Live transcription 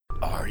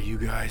Are you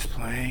guys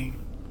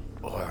playing?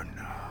 Or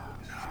no?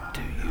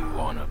 Do you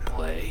want to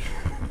play?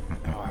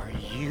 Are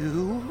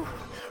you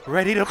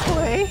ready to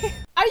play?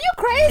 Are you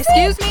crazy?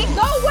 Excuse me?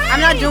 No way! I'm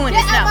not doing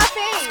this, no.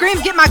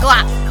 Scream, get my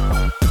Glock.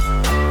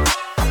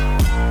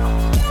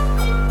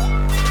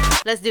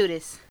 Let's do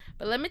this.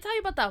 But let me tell you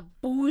about the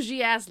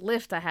bougie ass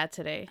lift I had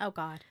today. Oh,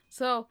 God.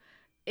 So,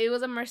 it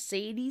was a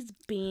Mercedes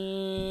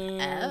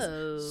Benz.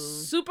 Oh.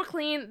 Super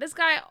clean. This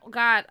guy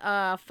got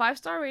a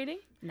 5-star rating,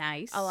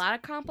 Nice. a lot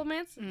of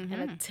compliments, and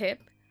a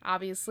tip,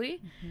 obviously.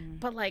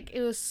 But, like,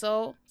 it was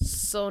so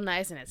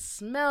nice, and it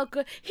smelled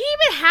good. He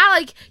even had,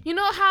 like, you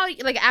know how,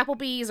 like,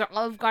 Applebee's or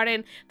Olive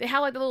Garden, they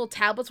have, like, the little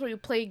tablets where you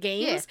play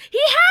games? Yeah. He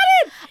had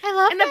it! I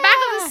love in the back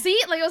of the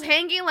seat, like, it was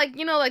hanging, like,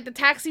 you know, like, the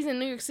taxis in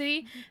New York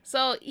City.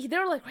 So, they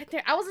were, like, right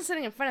there. I wasn't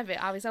sitting in front of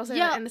it, obviously. I was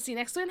sitting in the seat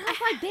next to it, and I was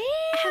like, damn!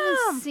 I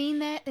haven't seen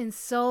that in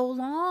so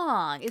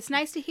long. It's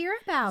nice to hear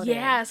about it.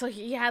 Yeah, so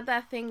he had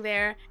that thing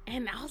there,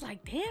 and I was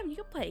like, damn, you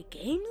can play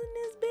games in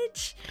this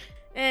bitch?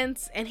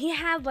 And he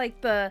had, like,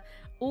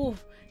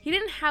 he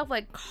didn't have,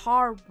 like,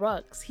 car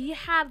rugs. He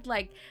had,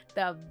 like,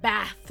 the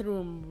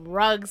bathroom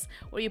rugs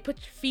where you put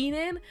your feet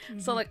in.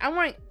 So, like, I'm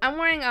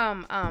wearing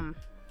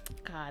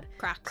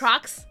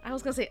Crocs. I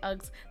was gonna say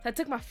Uggs. So I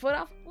took my foot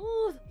off.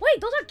 Ooh,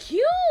 wait, those are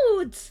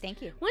cute.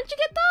 Thank you. When'd you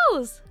get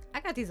those? I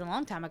got these a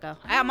long time ago.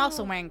 I'm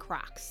also wearing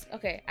Crocs.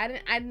 Okay,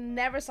 I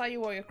never saw you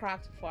wear your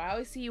Crocs before. I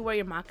always see you wear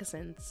your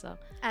moccasins. So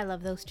I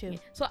love those too.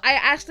 So I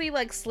actually,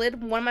 like,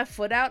 slid one of my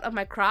foot out of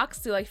my Crocs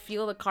to, like,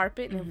 feel the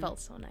carpet, and it felt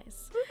so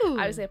nice. Ooh.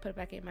 Obviously, I put it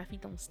back in. My feet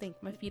don't stink.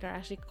 My feet are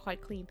actually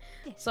quite clean.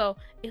 Yeah. So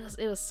it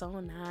was so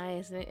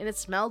nice, and it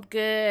smelled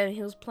good. And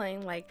he was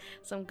playing, like,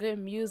 some good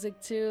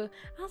music too.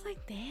 I was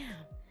like, damn,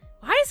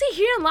 why is he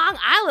here in Long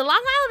Island?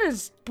 Long Island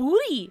is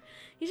booty.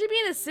 He should be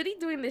in the city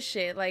doing this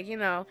shit, like, you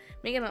know,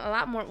 making a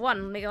lot more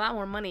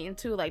money, and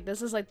two, like,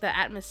 this is, like, the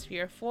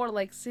atmosphere for,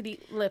 like, city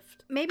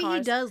Lyft Maybe cars.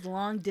 he does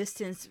long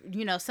distance.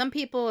 You know, some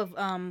people of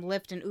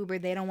Lyft and Uber,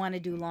 they don't want to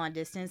do long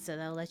distance, so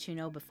they'll let you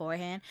know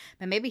beforehand.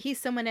 But maybe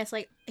he's someone that's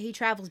like, he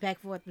travels back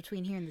and forth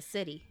between here and the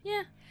city.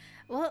 Yeah.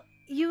 Well,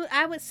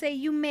 I would say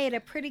you made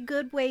a pretty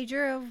good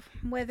wager of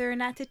whether or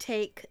not to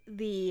take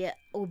the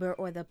Uber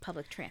or the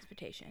public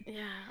transportation.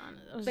 Yeah.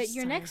 But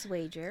your next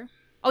wager...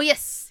 Oh,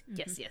 yes.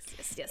 Yes.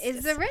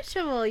 Is the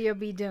ritual you'll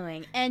be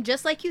doing. And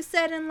just like you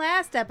said in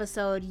last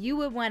episode, you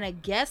would want to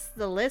guess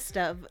the list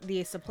of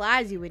the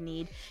supplies you would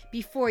need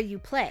before you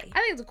play.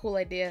 I think it's a cool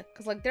idea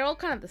because, like, they're all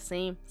kind of the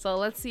same. So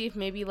let's see if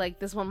maybe, like,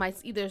 this one might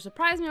either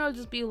surprise me or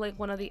just be like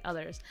one of the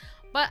others.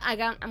 But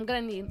I'm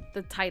gonna need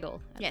the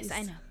title. Yes, least.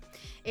 I know.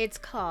 It's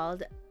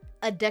called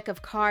a deck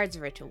of cards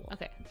ritual.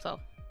 Okay, so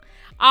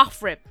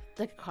off rip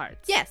deck of cards.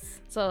 Yes.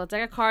 So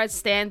deck of cards,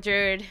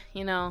 standard,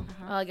 you know,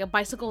 like a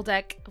bicycle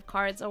deck of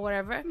cards or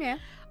whatever. Yeah.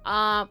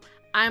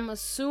 I'm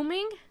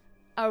assuming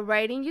a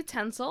writing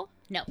utensil.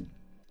 No.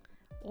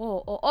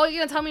 Oh,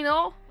 you're gonna tell me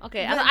no?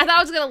 Okay, I thought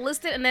I was gonna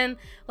list it, and then,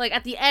 like,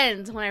 at the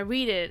end when I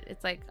read it,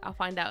 it's like I'll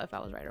find out if I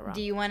was right or wrong.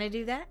 Do you want to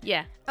do that?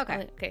 Yeah.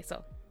 Okay. Okay,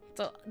 so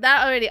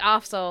that already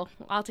off, so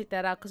I'll take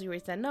that out because you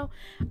already said no.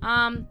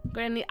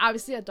 Gonna need,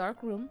 obviously, a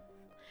dark room.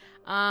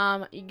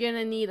 You're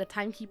gonna need a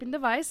timekeeping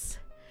device.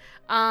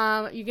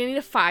 You're gonna need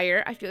a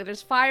fire. I feel like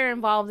there's fire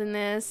involved in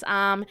this.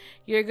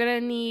 You're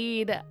gonna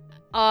need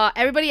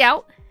everybody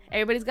out.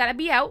 Everybody's gotta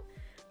be out,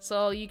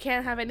 so you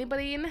can't have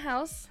anybody in the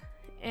house.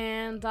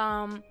 And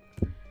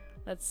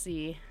let's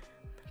see,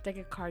 deck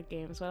of card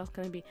games. What else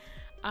can it be?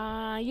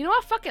 You know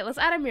what? Fuck it. Let's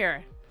add a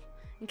mirror.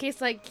 In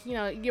case, like, you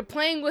know, you're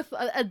playing with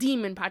a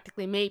demon,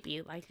 practically,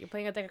 maybe. Like, you're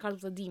playing a deck of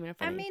cards with a demon.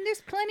 I mean, there's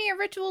plenty of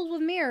rituals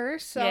with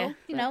mirrors, so, Yeah.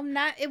 you know,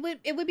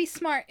 it would be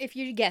smart if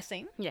you're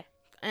guessing. Yeah.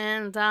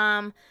 And,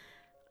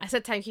 I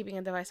said timekeeping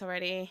a device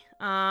already.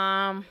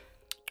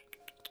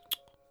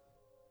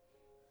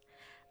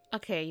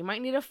 Okay, you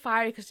might need a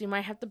fire because you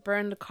might have to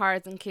burn the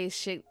cards in case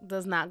shit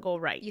does not go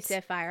right. You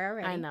said fire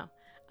already. I know.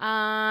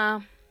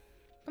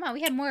 Come on,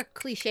 we had more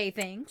cliche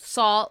things.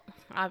 Salt.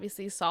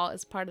 Obviously, salt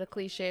is part of the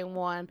cliche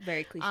one.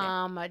 Very cliche.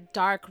 A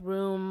dark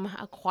room,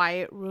 a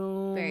quiet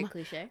room. Very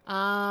cliche.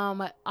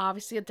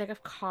 Obviously a deck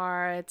of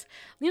cards.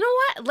 You know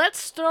what?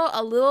 Let's throw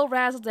a little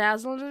razzle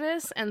dazzle into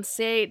this and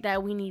say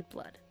that we need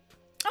blood.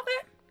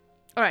 Okay.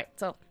 All right.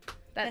 So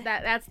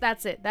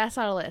that's it. That's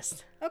our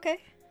list. Okay.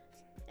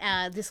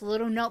 This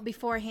little note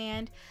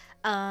beforehand.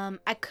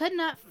 I could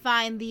not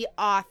find the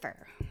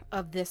author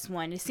of this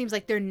one. It seems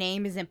like their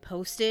name isn't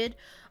posted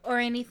or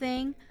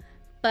anything,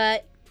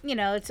 but you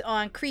know, it's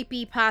on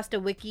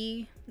Creepypasta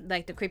Wiki,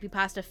 like the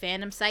Creepypasta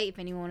fandom site, if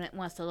anyone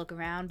wants to look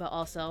around. But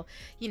also,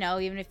 you know,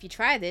 even if you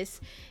try this,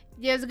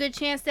 there's a good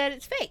chance that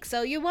it's fake,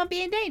 so you won't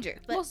be in danger.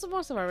 But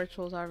most of our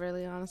rituals are,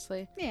 really,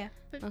 honestly. yeah,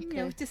 but Okay. you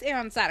know, just err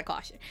on the side of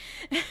caution.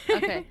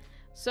 Okay,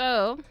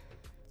 so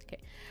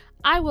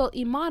I will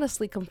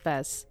immodestly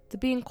confess to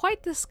being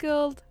quite the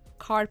skilled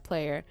card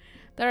player.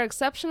 There are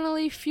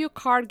exceptionally few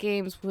card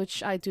games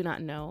which I do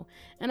not know,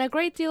 and a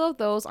great deal of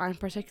those I'm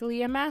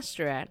particularly a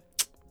master at.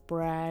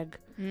 Brag.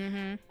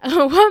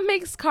 What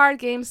makes card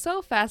games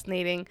so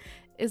fascinating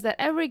is that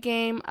every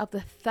game of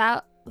the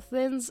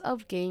thousands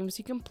of games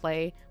you can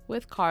play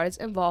with cards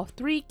involve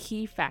 3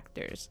 key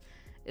factors.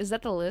 Is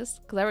that the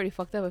list? Because I already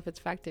fucked up if it's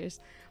factors.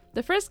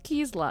 The first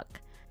key is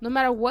luck. No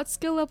matter what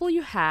skill level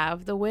you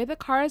have, the way the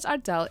cards are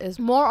dealt is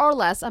more or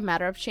less a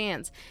matter of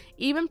chance.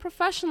 Even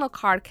professional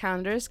card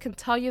counters can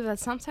tell you that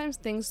sometimes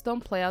things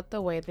don't play out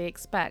the way they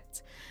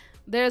expect.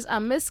 There's a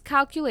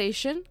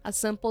miscalculation, a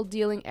simple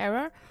dealing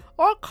error,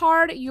 or a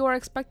card you are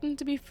expecting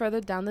to be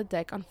further down the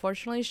deck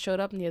unfortunately showed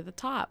up near the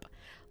top.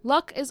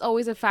 Luck is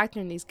always a factor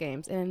in these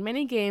games, and in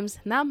many games,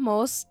 not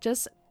most,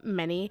 just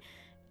many,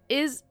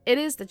 it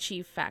is the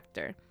chief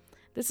factor.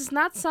 This is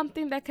not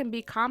something that can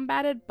be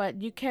combated,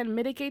 but you can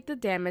mitigate the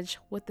damage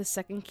with the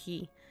second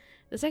key.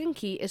 The second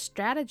key is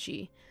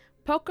strategy.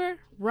 Poker,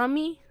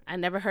 rummy, I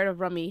never heard of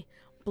rummy,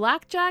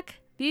 blackjack,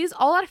 these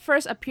all at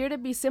first appear to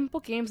be simple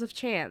games of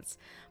chance,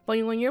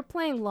 but when you're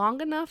playing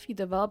long enough, you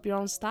develop your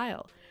own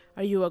style.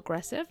 Are you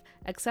aggressive,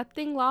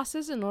 accepting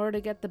losses in order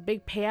to get the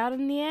big payout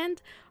in the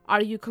end?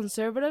 Are you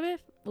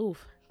conservative?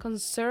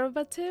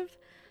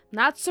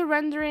 Not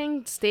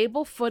surrendering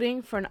stable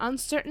footing for an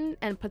uncertain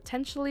and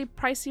potentially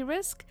pricey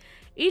risk?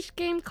 Each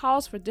game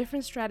calls for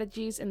different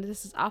strategies, and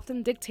this is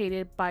often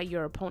dictated by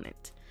your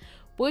opponent.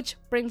 Which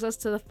brings us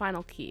to the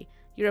final key,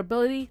 your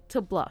ability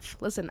to bluff.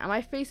 Listen,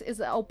 my face is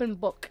an open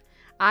book.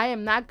 I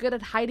am not good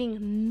at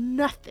hiding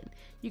nothing.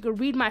 You can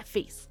read my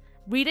face.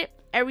 Read it.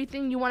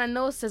 Everything you want to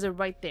know says it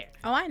right there.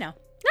 Oh, I know.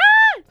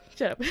 Ah!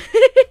 Shut up.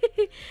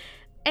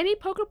 Any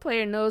poker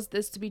player knows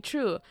this to be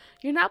true.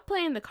 You're not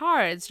playing the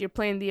cards, you're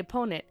playing the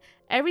opponent.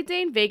 Every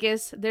day in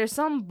Vegas, there's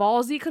some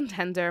ballsy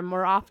contender,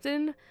 more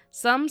often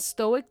some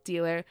stoic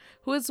dealer,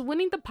 who is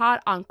winning the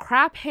pot on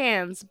crap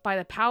hands by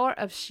the power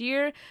of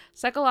sheer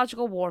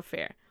psychological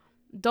warfare.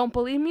 Don't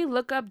believe me?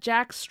 Look up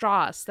Jack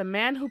Straus, the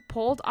man who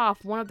pulled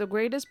off one of the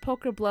greatest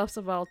poker bluffs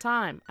of all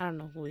time. I don't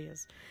know who he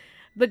is.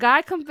 The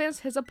guy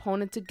convinced his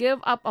opponent to give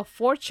up a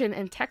fortune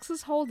in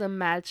Texas Hold'em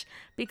match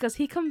because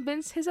he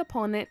convinced his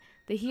opponent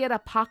that he had a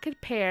pocket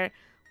pair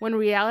when in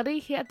reality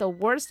he had the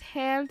worst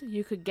hand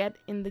you could get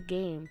in the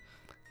game.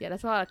 Yeah,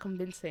 that's a lot of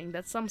convincing.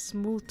 That's some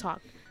smooth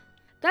talk.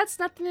 That's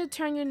nothing to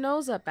turn your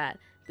nose up at.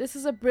 This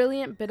is a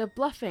brilliant bit of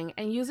bluffing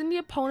and using the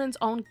opponent's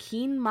own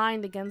keen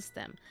mind against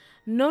them.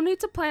 No need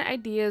to plant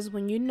ideas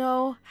when you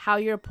know how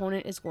your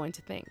opponent is going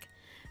to think.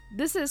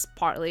 This is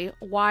partly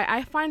why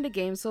I find the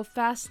game so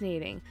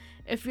fascinating.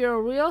 If you're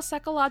a real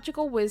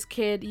psychological whiz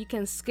kid, you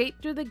can skate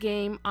through the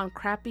game on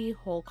crappy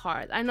hole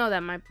cards. I know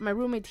that my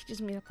roommate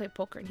teaches me to play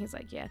poker, and he's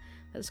like, yeah,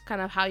 that's kind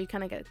of how you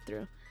kind of get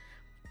through.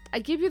 I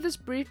give you this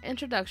brief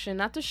introduction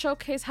not to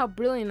showcase how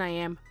brilliant I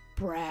am,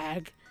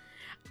 brag.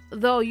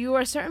 Though you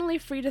are certainly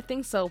free to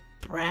think so,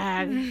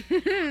 brag.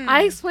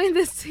 I explain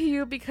this to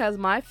you because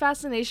my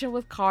fascination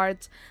with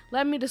cards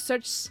led me to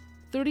search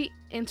through the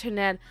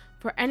internet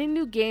for any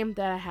new game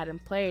that I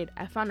hadn't played.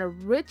 I found a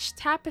rich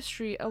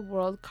tapestry of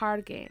world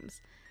card games.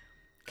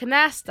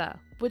 Canasta,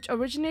 which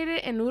originated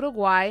in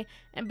Uruguay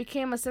and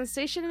became a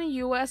sensation in the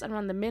US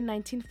around the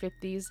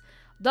mid-1950s.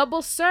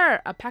 Double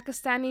Sir, a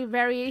Pakistani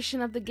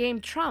variation of the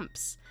game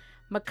Trumps.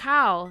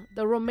 Macau,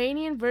 the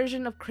Romanian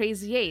version of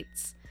Crazy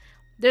Eights.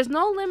 There's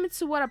no limit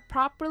to what a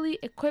properly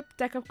equipped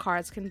deck of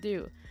cards can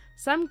do.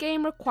 Some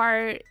games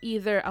require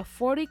either a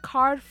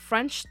 40-card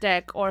French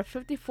deck or a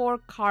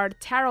 54-card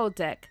tarot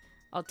deck.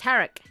 Oh,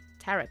 Tarek,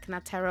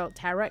 not tarot,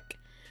 Tarek.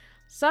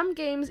 Some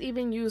games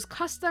even use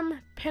custom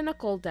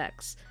pinnacle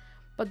decks.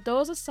 But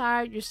those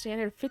aside, your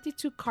standard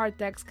 52-card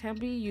decks can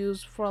be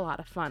used for a lot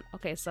of fun.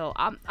 Okay, so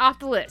off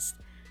the list.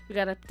 We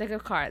got a deck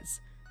of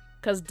cards.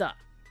 Because duh.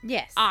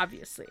 Yes.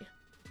 Obviously.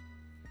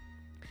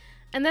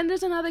 And then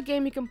there's another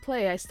game you can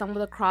play. I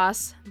stumbled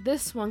across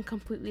this one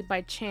completely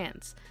by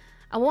chance.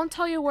 I won't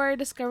tell you where I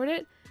discovered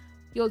it.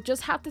 You'll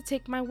just have to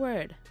take my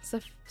word.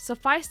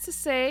 Suffice to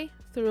say,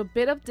 through a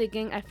bit of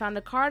digging, I found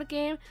a card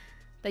game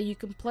that you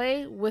can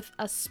play with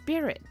a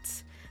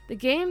spirit. The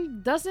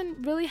game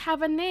doesn't really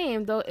have a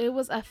name, though it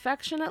was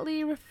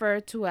affectionately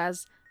referred to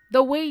as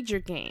the wager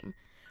game.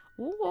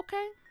 Ooh,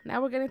 okay.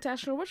 Now we're getting to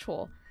actual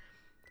ritual.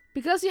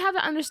 Because you have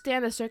to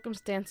understand the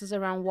circumstances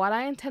around what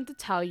I intend to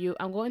tell you,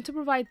 I'm going to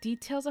provide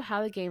details of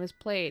how the game is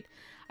played.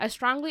 I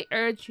strongly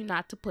urge you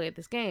not to play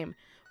this game.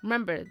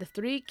 Remember, the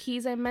 3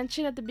 keys I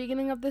mentioned at the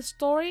beginning of this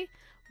story?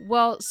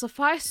 Well,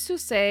 suffice to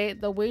say,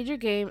 the wager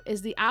game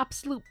is the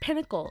absolute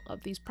pinnacle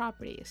of these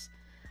properties.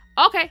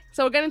 Okay,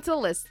 so we're getting to the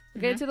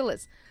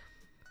list.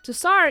 To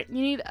start,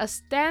 you need a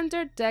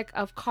standard deck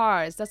of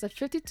cards. That's a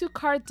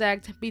 52-card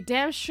deck. Be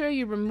damn sure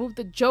you remove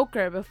the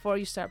Joker before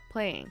you start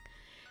playing.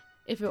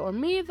 If it were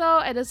me, though,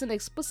 it doesn't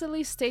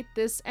explicitly state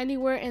this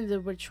anywhere in the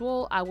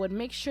ritual. I would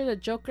make sure the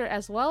Joker,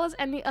 as well as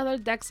any other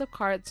decks of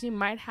cards you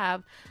might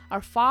have,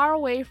 are far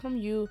away from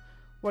you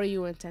where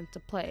you intend to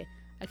play.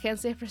 I can't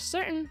say for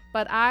certain,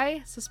 but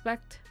I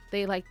suspect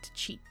they like to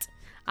cheat.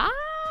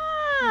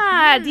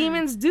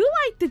 Demons do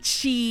like to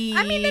cheat.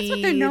 I mean, that's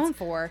what they're known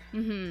for.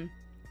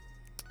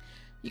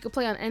 You can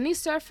play on any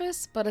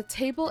surface, but a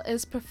table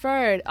is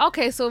preferred.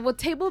 Okay, so would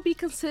table be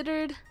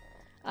considered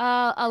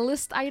a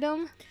list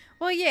item?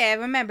 Well, yeah,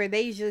 remember,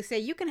 they usually say,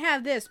 you can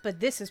have this, but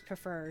this is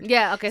preferred.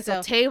 Yeah, okay, so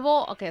So-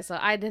 table. Okay, so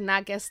I did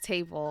not guess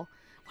table.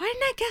 Why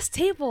didn't I guess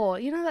table?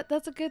 You know,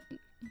 that's a good...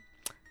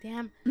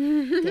 Damn.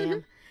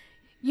 Damn.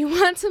 You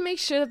want to make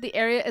sure that the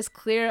area is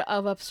clear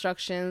of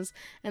obstructions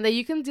and that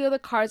you can deal the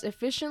cards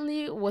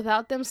efficiently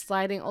without them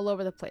sliding all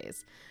over the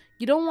place.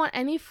 You don't want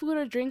any food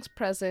or drinks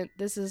present.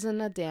 This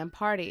isn't a damn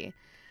party.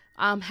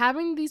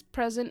 Having these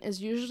present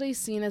is usually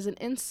seen as an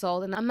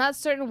insult, and I'm not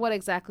certain what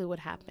exactly would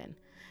happen.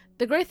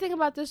 The great thing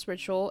about this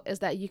ritual is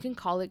that you can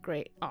call it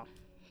great.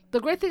 The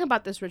great thing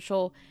about this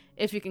ritual,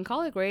 if you can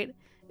call it great,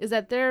 is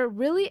that there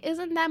really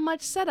isn't that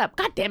much setup.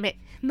 God damn it.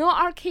 No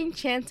arcane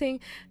chanting,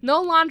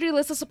 no laundry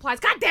list of supplies.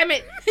 God damn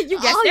it. You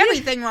guessed All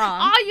everything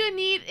wrong. All you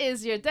need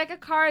is your deck of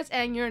cards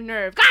and your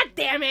nerve. God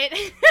damn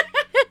it.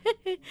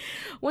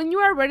 When you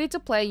are ready to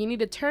play, you need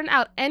to turn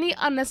out any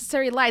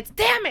unnecessary lights.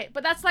 Damn it.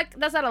 But that's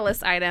not a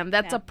list item.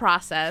 That's No. a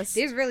process.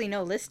 There's really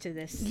no list to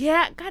this.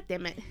 Yeah, god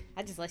damn it.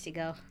 I just let you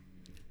go.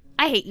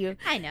 I hate you.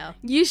 I know.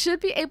 You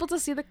should be able to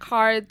see the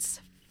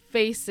cards'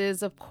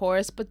 faces, of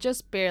course, but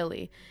just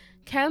barely.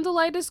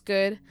 Candlelight is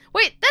good.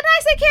 Wait, did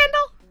I say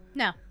candle?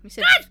 No. You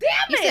said, God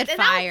damn you it! said And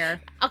now-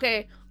 fire.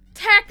 Okay,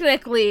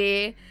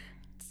 technically,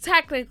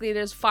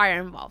 there's fire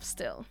involved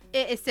still.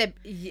 It said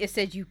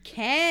you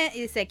can't.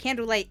 It said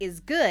candlelight is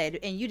good,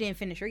 and you didn't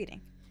finish reading.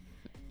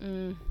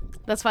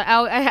 That's fine.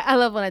 I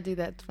love when I do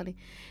that. It's funny.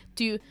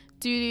 Do.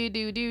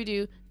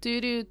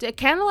 The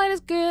candlelight is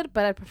good,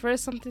 but I prefer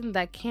something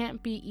that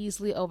can't be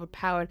easily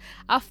overpowered.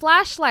 A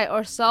flashlight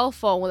or cell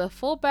phone with a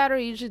full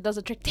battery usually does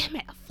the trick. Damn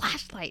it, a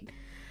flashlight.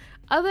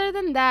 Other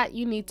than that,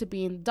 you need to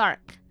be in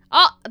dark.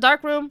 Oh,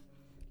 dark room.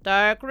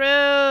 Dark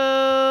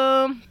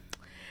room.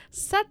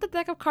 Set the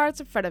deck of cards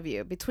in front of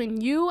you,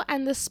 between you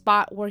and the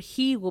spot where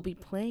he will be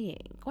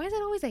playing. Why is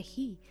it always a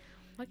he?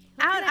 Why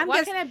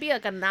can't it be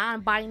like a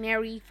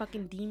non-binary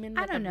fucking demon?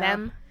 I Like don't a know.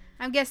 them?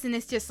 I'm guessing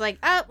it's just like,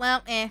 oh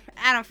well, I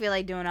don't feel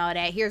like doing all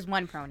that. Here's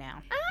one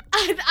pronoun.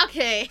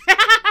 Okay.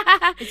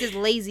 It's just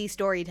lazy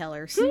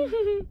storytellers.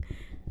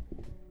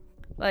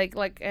 like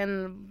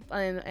in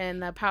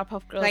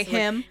Powerpuff Girls. Like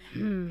him,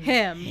 him.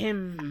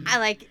 Him. I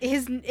like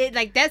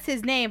like that's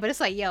his name, but it's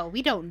like, yo,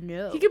 we don't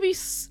know. He could be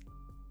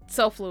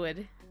so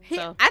fluid.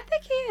 So I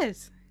think he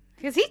is,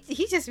 because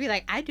he just be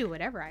like, I do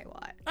whatever I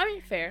want, I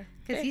mean, fair.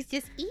 because he's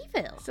just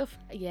evil. So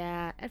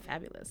yeah, and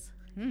fabulous.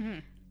 Mm-hmm.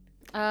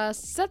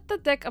 Set the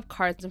deck of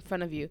cards in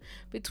front of you,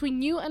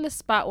 between you and the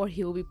spot where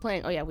he will be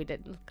playing. Oh yeah, we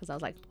did, because I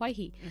was like, why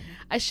he?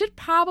 I should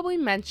probably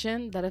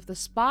mention that if the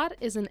spot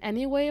is in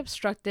any way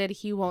obstructed,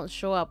 he won't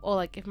show up. Or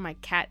like if my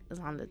cat is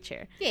on the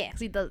chair. Yeah.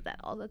 Because he does that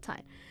all the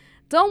time.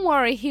 Don't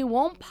worry, he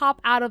won't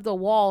pop out of the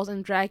walls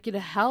and drag you to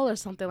hell or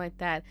something like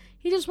that.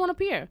 He just won't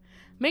appear.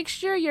 Make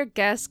sure your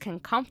guest can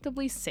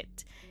comfortably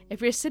sit.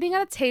 If you're sitting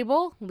at a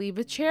table, leave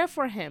a chair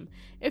for him.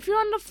 If you're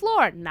on the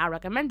floor, not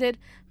recommended.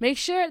 Make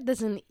sure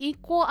there's an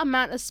equal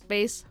amount of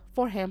space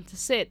for him to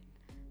sit.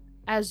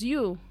 As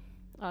you,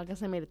 I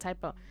guess I made a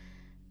typo.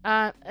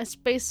 A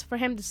space for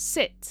him to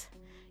sit.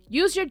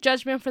 Use your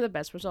judgment for the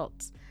best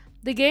results.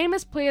 The game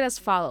is played as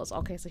follows.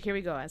 Okay, so here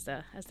we go as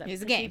the Here's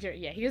the game. procedure.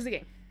 Yeah, here's the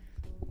game.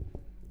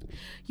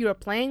 You are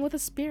playing with a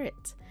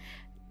spirit.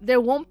 There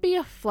won't be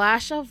a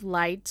flash of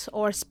light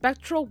or a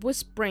spectral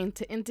whispering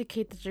to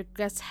indicate that your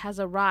guest has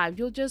arrived.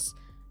 You'll just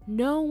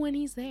know when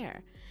he's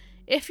there.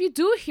 If you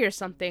do hear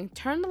something,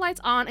 turn the lights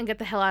on and get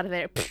the hell out of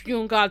there. Pfft, you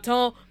don't gotta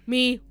tell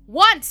me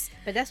once.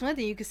 But that's one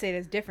thing you could say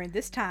that's different.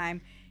 This time,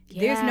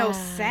 there's no Yeah.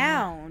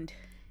 sound.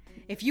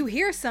 If you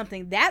hear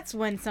something, that's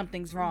when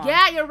something's wrong.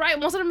 Yeah, you're right.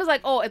 Most of them is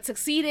like, oh, it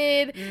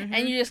succeeded,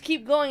 and you just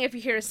keep going if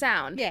you hear a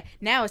sound. Yeah.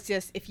 Now it's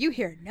just, if you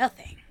hear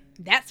nothing,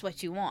 that's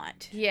what you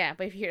want. Yeah,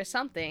 but if you hear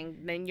something,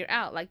 then you're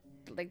out. Like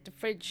the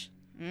fridge.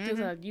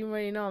 Just, you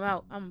already know I'm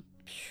out.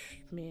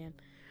 Man.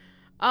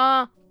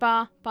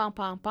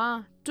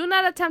 Do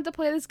not attempt to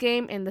play this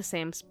game in the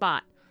same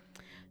spot.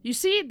 You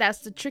see, that's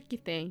the tricky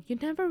thing. You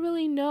never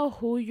really know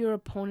who your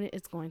opponent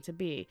is going to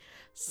be.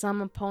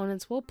 Some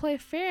opponents will play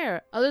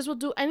fair. Others will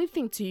do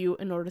anything to you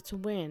in order to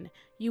win.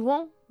 You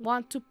won't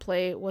want to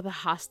play with a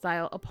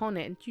hostile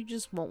opponent. You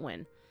just won't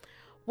win.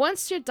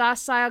 Once your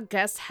docile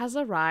guest has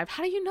arrived,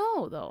 how do you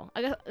know, though?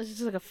 I guess it's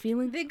just like a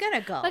feeling. They're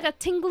gonna go. Like a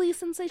tingly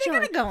sensation.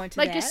 They're gonna go into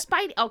like that. your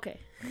spidey. Okay.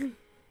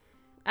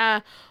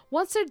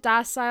 Once your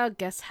docile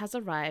guest has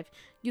arrived,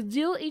 you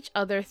deal each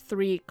other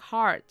 3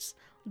 cards.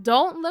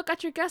 Don't look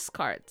at your guest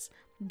cards.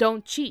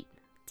 Don't cheat.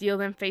 Deal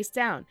them face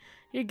down.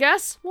 Your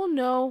guest will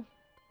know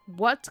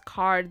what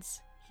cards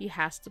he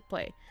has to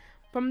play.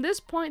 From this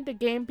point, the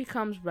game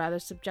becomes rather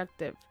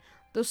subjective.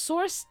 The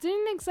source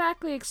didn't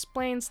exactly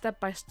explain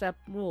step-by-step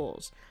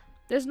rules.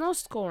 There's no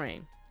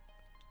scoring.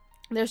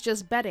 There's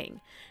just betting.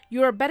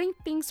 You are betting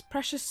things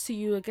precious to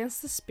you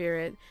against the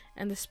spirit,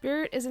 and the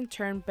spirit is in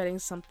turn betting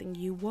something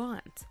you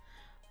want.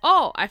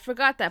 Oh, I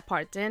forgot that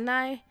part, didn't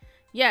I?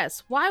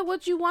 Yes, why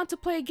would you want to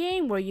play a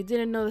game where you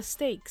didn't know the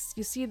stakes?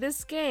 You see,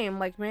 this game,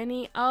 like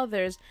many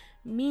others,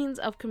 means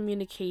of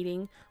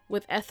communicating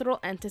with ethereal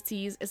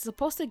entities is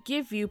supposed to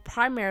give you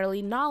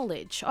primarily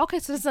knowledge. Okay,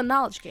 so this is a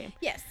knowledge game.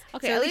 Yes.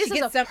 Okay, So at least you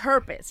there's get a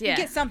purpose. Yeah. You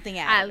get something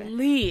out At of it.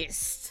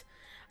 least.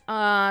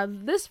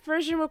 This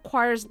version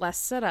requires less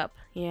setup.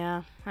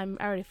 Yeah, I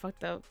already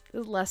fucked up.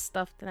 There's less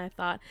stuff than I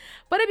thought.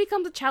 But it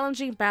becomes a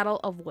challenging battle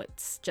of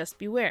wits. Just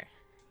beware.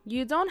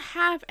 You don't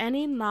have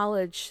any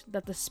knowledge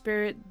that the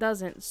spirit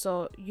doesn't,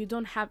 so you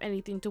don't have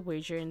anything to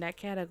wager in that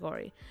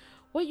category.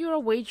 What you are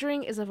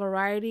wagering is a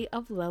variety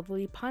of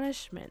lovely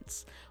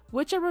punishments,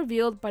 which are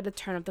revealed by the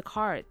turn of the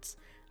cards.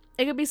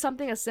 It could be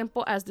something as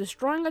simple as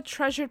destroying a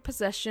treasured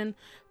possession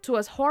to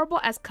as horrible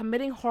as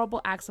committing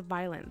horrible acts of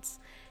violence.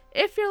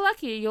 If you're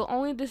lucky, you'll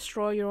only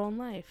destroy your own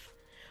life.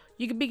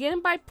 You can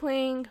begin by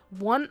playing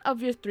one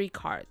of your 3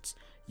 cards.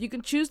 You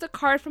can choose the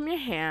card from your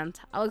hand.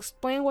 I'll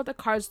explain what the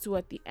cards do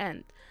at the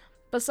end.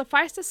 But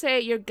suffice to say,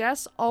 your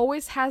guest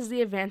always has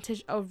the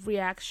advantage of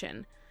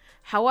reaction.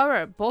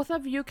 However, both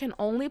of you can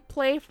only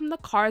play from the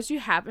cards you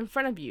have in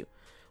front of you.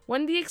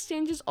 When the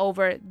exchange is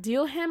over,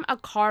 deal him a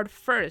card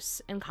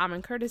first in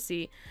common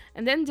courtesy,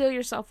 and then deal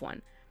yourself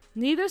one.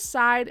 Neither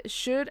side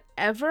should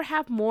ever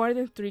have more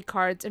than 3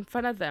 cards in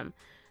front of them.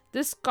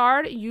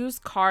 Discard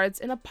used cards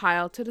in a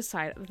pile to the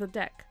side of the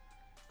deck.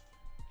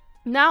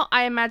 Now,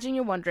 I imagine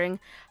you're wondering,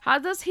 how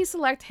does he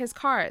select his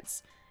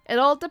cards? It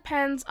all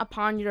depends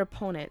upon your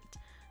opponent.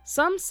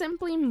 Some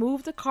simply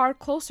move the card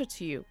closer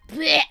to you.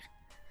 Blech!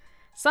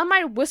 Some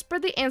might whisper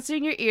the answer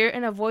in your ear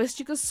in a voice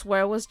you could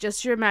swear was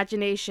just your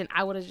imagination.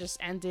 I would have just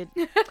ended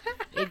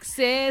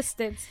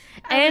existence.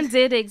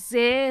 Ended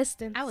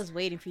existence. I was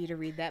waiting for you to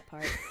read that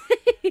part.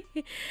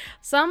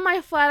 Some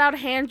might flat out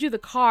hand you the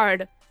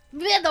card.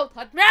 Don't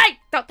touch me!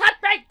 Don't touch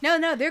me!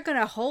 No, they're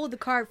gonna hold the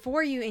card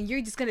for you, and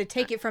you're just gonna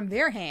take it from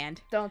their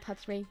hand. Don't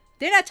touch me.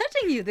 They're not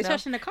touching you. They're No.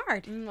 touching the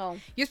card. No.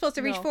 You're supposed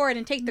to reach No. forward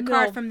and take the No.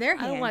 card from their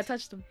hand. I don't want to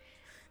touch them.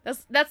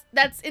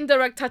 That's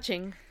indirect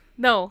touching.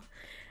 No.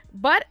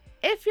 But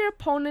if your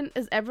opponent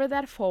is ever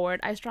that forward,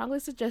 I strongly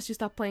suggest you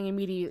stop playing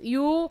immediately.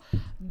 You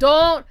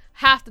don't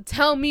have to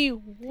tell me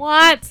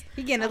what.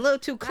 You're getting a little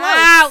too close.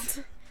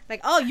 Out.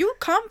 Like, oh, you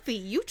comfy.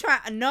 You try.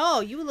 No,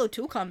 you a little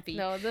too comfy.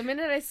 No, the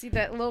minute I see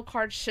that little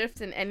card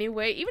shift in any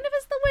way, even if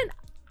it's the wind,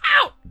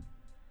 out.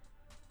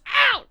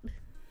 Out.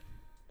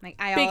 Like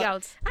Big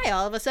outs. I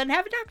all of a sudden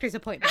have a doctor's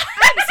appointment.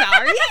 I'm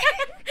sorry.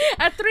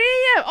 At 3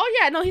 a.m. Oh,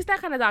 yeah. No, he's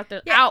that kind of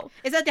doctor. Yeah, Out.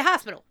 it's at the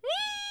hospital.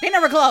 They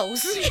never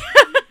close.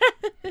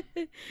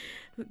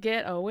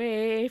 Get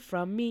away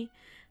from me.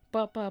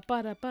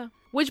 Ba-ba-ba-da-ba.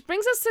 Which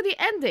brings us to the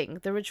ending,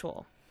 the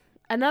ritual.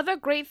 Another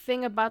great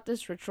thing about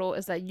this ritual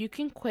is that you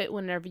can quit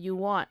whenever you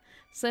want.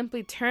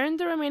 Simply turn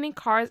the remaining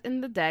cards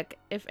in the deck,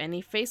 if any,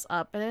 face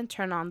up, and then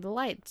turn on the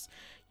lights.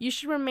 You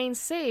should remain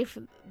safe,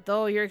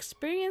 though your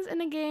experience in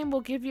the game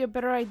will give you a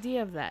better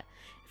idea of that.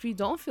 If you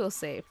don't feel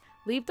safe,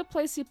 leave the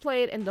place you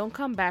played and don't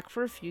come back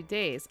for a few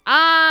days.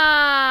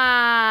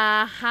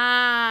 Yeah,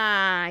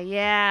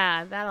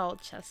 that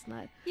old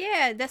chestnut.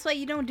 Yeah, that's why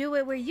you don't do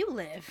it where you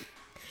live.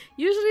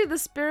 Usually the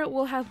spirit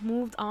will have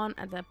moved on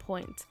at that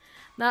point.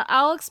 Now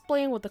I'll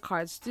explain what the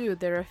cards do.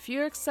 There are a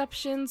few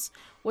exceptions,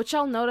 which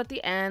I'll note at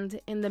the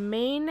end. In the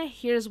main,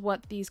 here's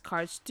what these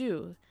cards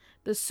do.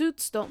 The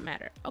suits don't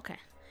matter. Okay.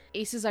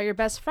 Aces are your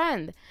best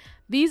friend.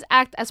 These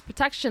act as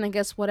protection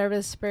against whatever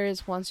the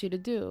spirit wants you to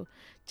do.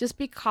 Just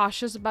be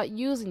cautious about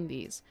using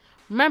these.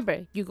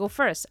 Remember, you go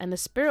first, and the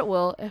spirit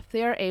will, if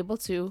they are able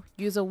to,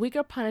 use a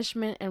weaker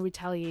punishment and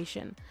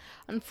retaliation.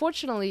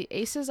 Unfortunately,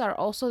 aces are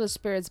also the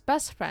spirit's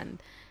best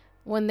friend.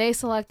 When they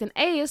select an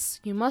ace,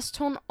 you must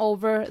turn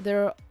over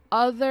their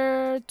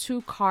other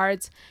 2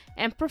 cards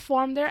and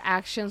perform their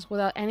actions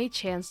without any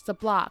chance to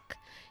block,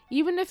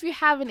 even if you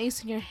have an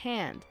ace in your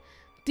hand.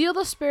 Deal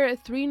the spirit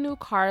 3 new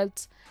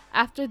cards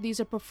after these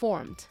are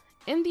performed.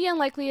 In the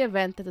unlikely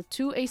event that the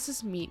 2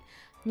 aces meet,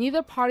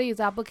 neither party is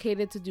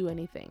obligated to do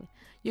anything.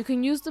 You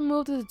can use the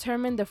move to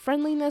determine the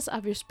friendliness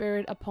of your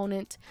spirit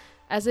opponent,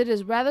 as it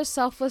is rather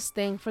selfless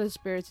thing for the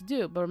spirit to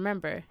do, but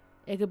remember,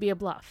 it could be a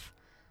bluff.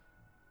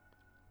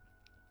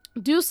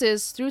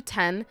 Deuces through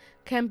 10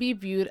 can be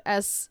viewed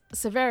as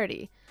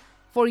severity.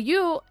 For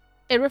you,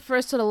 it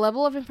refers to the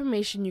level of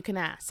information you can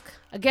ask.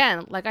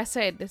 Again, like I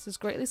said, this is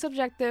greatly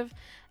subjective,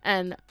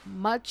 and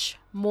much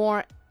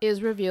more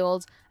is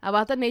revealed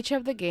about the nature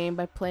of the game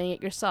by playing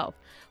it yourself.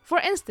 For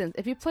instance,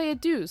 if you play a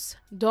deuce,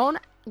 don't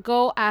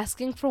go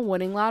asking for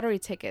winning lottery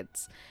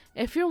tickets.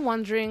 If you're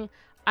wondering,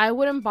 I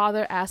wouldn't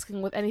bother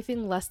asking with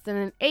anything less than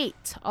an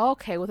 8.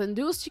 Okay, with a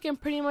deuce, you can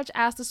pretty much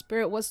ask the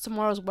spirit what's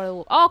tomorrow's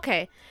weather.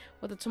 Okay,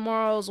 what the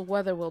tomorrow's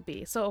weather will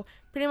be. So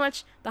pretty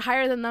much the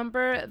higher the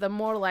number, the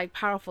more like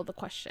powerful the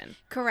question.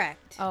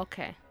 Correct.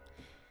 Okay,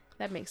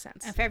 that makes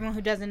sense. And for everyone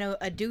who doesn't know,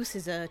 a deuce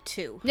is a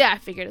 2. Yeah, I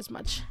figured as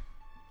much.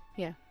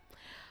 Yeah.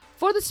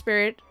 For the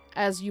spirit,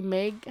 as you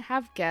may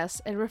have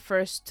guessed, it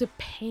refers to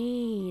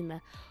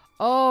pain.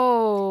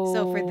 Oh.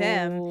 So for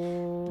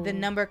them, the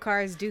number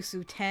cards deuce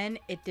through 10,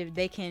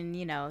 they can,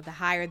 the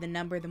higher the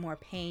number, the more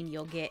pain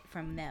you'll get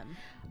from them.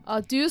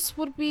 A deuce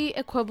would be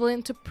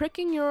equivalent to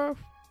pricking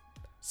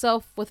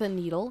yourself with a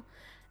needle.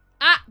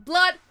 Ah,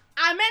 blood!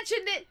 I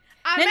mentioned it.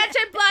 I No, no.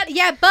 mentioned blood.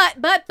 Yeah,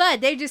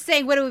 but they're just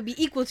saying what it would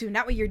be equal to,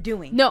 not what you're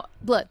doing. No,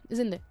 blood is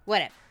in there.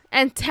 Whatever.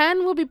 And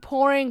 10 will be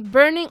pouring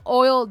burning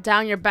oil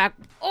down your back.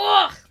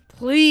 Ugh,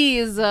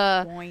 please.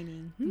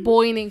 Boining.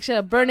 Boiling,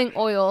 shit, burning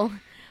oil.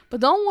 But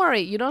don't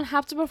worry, you don't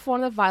have to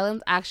perform the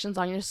violent actions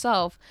on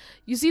yourself.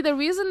 You see, the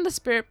reason the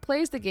spirit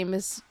plays the game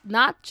is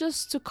not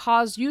just to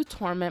cause you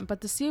torment, but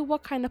to see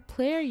what kind of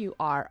player you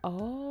are.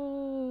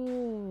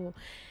 Oh.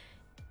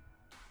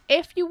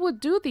 If you would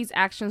do these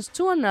actions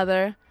to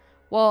another,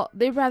 well,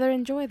 they'd rather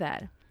enjoy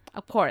that.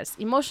 Of course,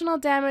 emotional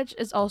damage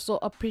is also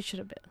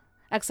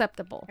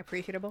acceptable.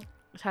 Appreciable.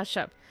 Hush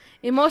up.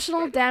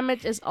 Emotional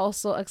damage is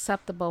also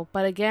acceptable,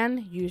 but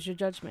again, use your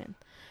judgment.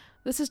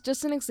 This is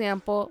just an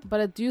example,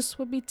 but a Deuce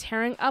would be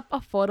tearing up a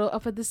photo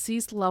of a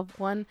deceased loved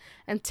one,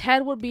 and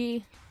Ted would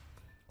be...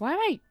 Why am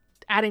I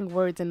adding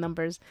words and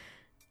numbers?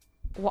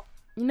 You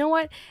know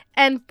what?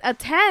 And a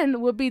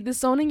 10 would be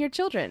disowning your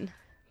children.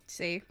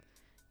 See?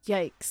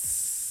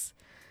 Yikes.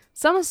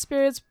 Some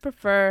spirits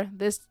prefer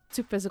this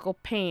to physical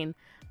pain,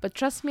 but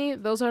trust me,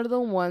 those are the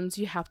ones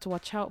you have to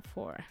watch out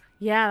for.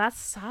 Yeah, that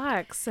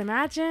sucks.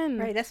 Imagine.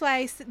 Right, that's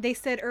why they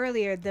said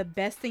earlier the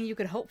best thing you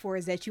could hope for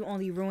is that you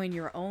only ruin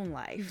your own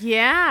life.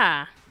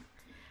 Yeah.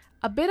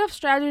 A bit of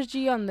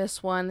strategy on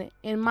this one.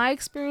 In my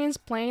experience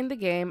playing the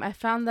game, I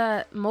found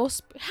that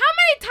most... How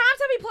many times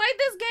have he played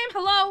this game?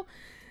 Hello?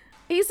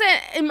 He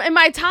said, in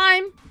my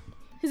time,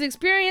 his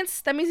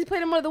experience, that means he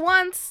played it more than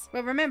once.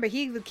 But remember,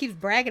 he keeps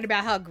bragging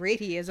about how great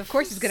he is. Of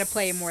course he's going to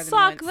play it more than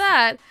once. Fuck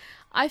that.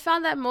 I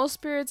found that most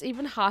spirits,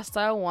 even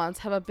hostile ones,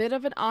 have a bit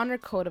of an honor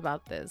code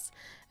about this.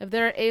 If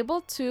they're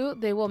able to,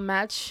 they will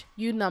match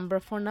you number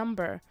for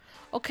number.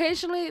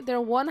 Occasionally, they're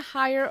one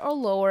higher or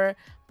lower,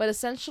 but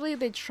essentially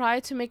they try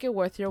to make it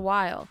worth your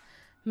while.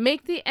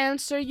 Make the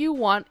answer you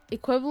want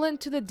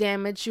equivalent to the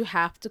damage you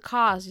have to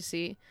cause, you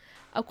see.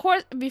 Of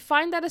course, if you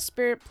find that a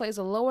spirit plays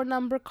a lower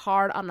number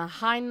card on a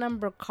high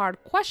number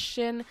card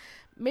question,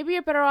 maybe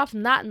you're better off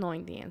not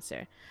knowing the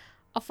answer.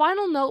 A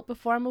final note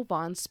before I move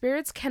on,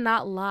 spirits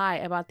cannot lie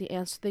about the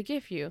answer they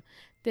give you.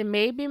 They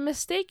may be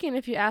mistaken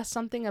if you ask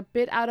something a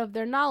bit out of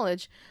their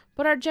knowledge,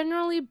 but are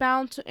generally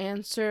bound to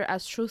answer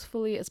as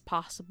truthfully as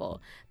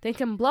possible. They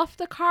can bluff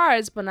the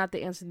cards, but not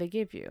the answer they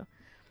give you.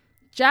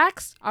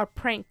 Jacks are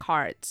prank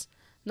cards.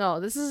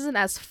 No, this isn't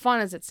as fun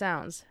as it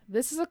sounds.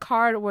 This is a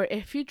card where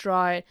if you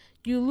draw it,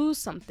 you lose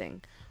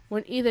something.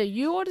 When either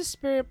you or the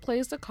spirit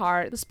plays the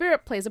card, the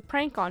spirit plays a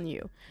prank on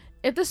you.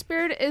 If the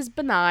spirit is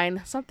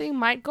benign, something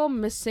might go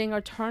missing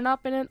or turn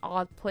up in an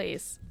odd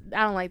place.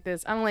 I don't like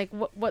this. I don't like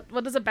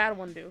what does a bad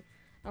one do?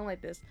 I don't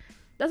like this.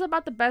 That's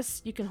about the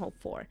best you can hope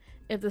for.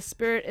 If the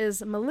spirit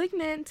is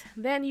malignant,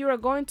 then you are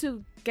going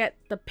to get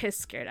the piss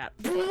scared out.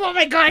 Oh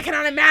my god, I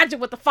cannot imagine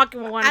what the fuck it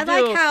would want to do.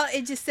 I like how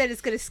it just said it's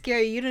going to scare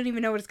you. You don't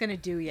even know what it's going to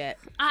do yet.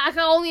 I can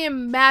only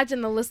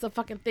imagine the list of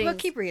fucking things. Well,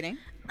 keep reading.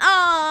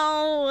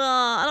 Oh,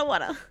 I don't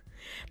wanna.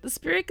 The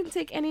spirit can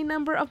take any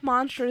number of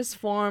monstrous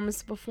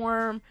forms,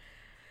 perform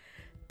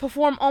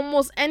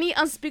almost any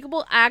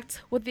unspeakable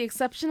act with the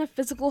exception of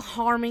physical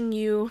harming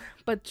you,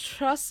 but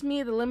trust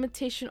me, the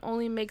limitation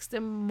only makes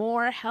them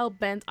more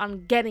hell-bent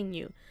on getting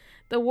you.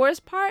 The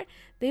worst part,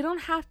 they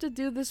don't have to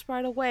do this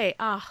right away.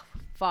 Ah,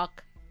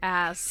 fuck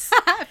ass.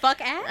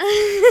 Fuck ass?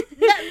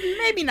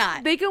 Maybe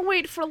not. They can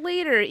wait for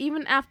later,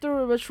 even after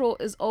a ritual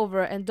is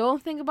over, and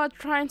don't think about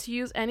trying to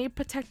use any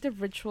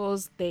protective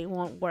rituals. They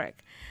won't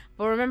work.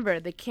 But remember,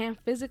 they can't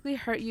physically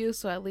hurt you,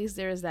 so at least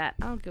there is that.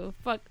 I don't give a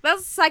fuck.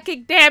 That's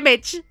psychic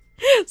damage.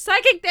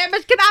 Psychic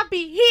damage cannot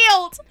be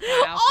healed.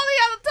 Wow. Only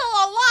until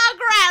a long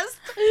rest.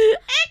 It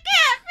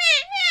can't be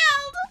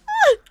healed.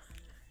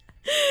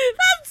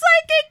 That's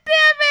psychic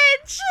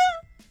damage.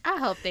 I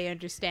hope they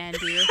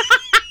understand you.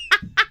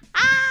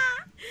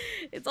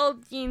 It's all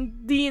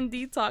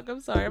D&D talk.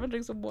 I'm sorry. I'm gonna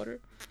drink some water.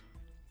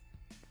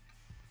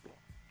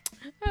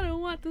 I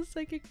don't want the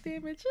psychic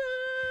damage.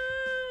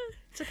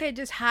 It's okay,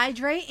 just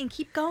hydrate and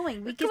keep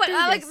going. We can Like, do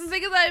I this. like the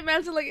thing is, I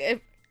imagine like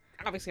if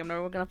obviously I'm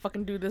never gonna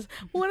fucking do this.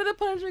 One of the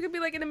punishment could be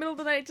like in the middle of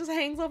the night, just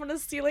hangs off on the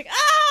ceiling.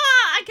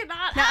 I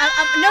cannot.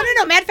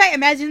 No. Matter of fact,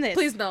 imagine this.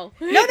 Please no.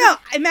 No.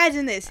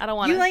 Imagine this. I don't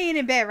want You it. laying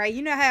in bed, right?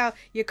 You know how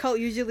your coat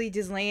usually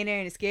just laying there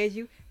and it scares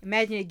you?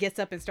 Imagine it gets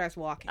up and starts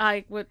walking.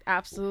 I would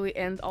absolutely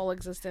end all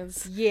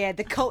existence. Yeah,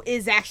 the coat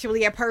is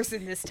actually a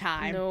person this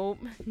time.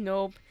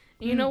 Nope.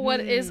 You know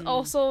what is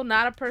also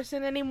not a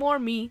person anymore?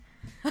 Me.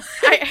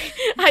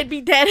 I'd be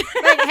dead.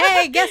 Like,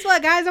 hey, guess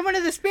what, guys? I'm one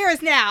of the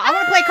spirits now. I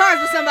want to play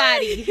cards with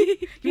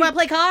somebody. You want to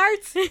play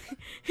cards?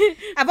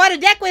 I brought a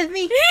deck with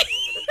me.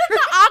 The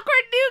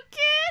awkward new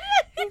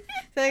kid.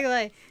 So you're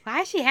like,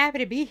 why is she happy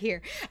to be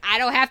here? I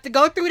don't have to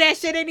go through that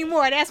shit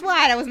anymore. That's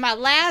why. That was my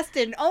last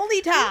and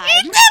only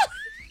time.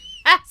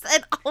 That's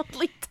an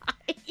only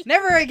time.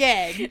 Never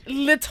again.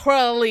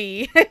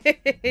 Literally.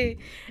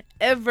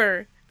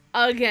 Ever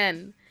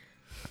again.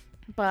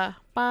 Ba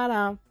ba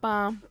da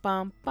bum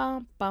bum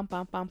bum bum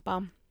bum bum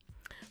bum.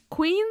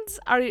 Queens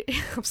are.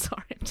 I'm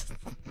sorry.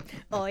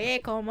 Oye,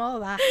 como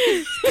va?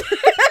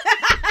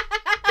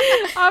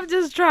 I'm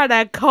just trying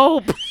to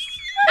cope.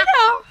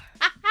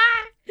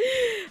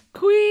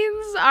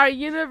 are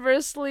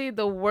universally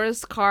the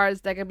worst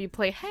cards that can be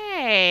played.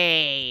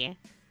 Hey,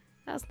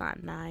 that's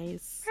not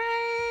nice.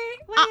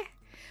 Right?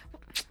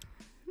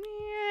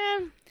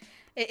 Man,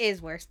 It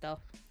is worse though.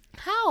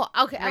 how?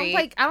 Okay,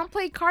 Right. I don't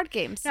play card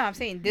games. No, I'm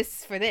saying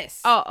this for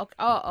this. Oh, okay.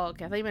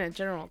 Okay. I thought you meant in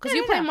general, because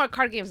you No, play no. more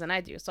card games than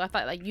I do. So I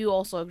thought like you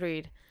also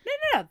agreed.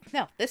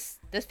 No. This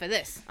for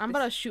this. I'm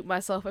about to shoot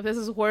myself if this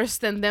is worse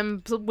than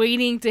them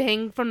waiting to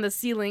hang from the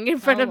ceiling in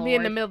front Oh, of me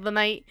in the Lord. middle of the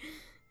night.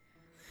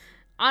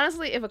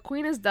 Honestly, if a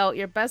queen is dealt,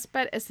 your best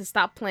bet is to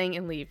stop playing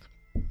and leave.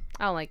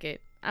 I don't like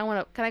it.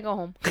 Can I go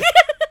home?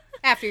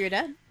 After you're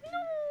done.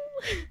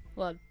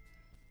 Look,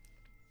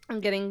 I'm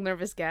getting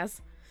nervous gas.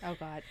 Oh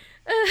God.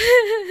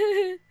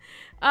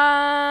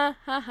 Ha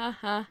ha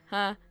ha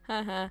ha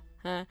ha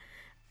ha.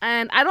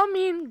 And I don't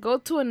mean go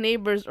to a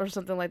neighbor's or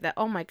something like that.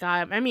 Oh my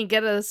God. I mean,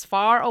 get as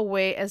far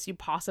away as you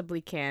possibly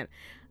can.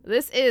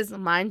 This is,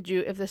 mind you,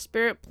 if the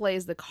spirit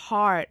plays the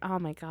card. Oh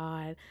my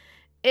God.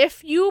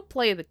 If you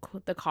play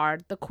the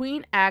card, the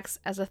queen acts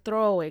as a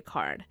throwaway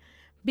card.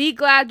 Be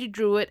glad you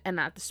drew it and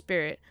not the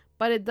spirit.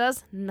 But it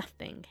does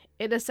nothing.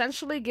 It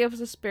essentially gives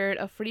the spirit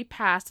a free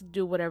pass to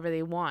do whatever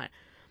they want.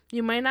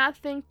 You might not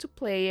think to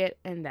play it,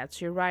 and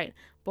that's your right.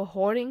 But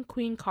hoarding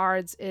queen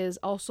cards is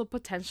also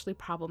potentially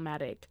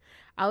problematic.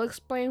 I'll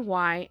explain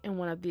why in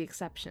one of the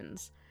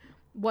exceptions.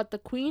 What the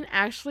queen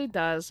actually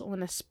does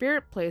when a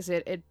spirit plays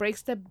it, it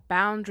breaks the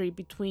boundary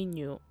between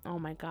you. Oh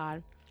my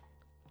God.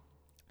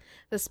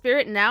 The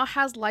spirit now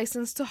has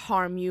license to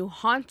harm you,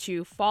 haunt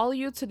you, follow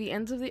you to the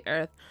ends of the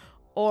earth,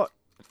 or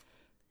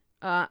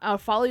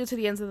follow you to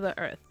the ends of the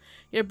earth.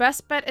 Your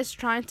best bet is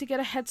trying to get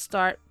a head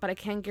start, but I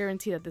can't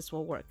guarantee that this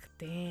will work.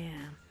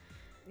 Damn.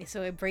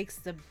 So it breaks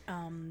the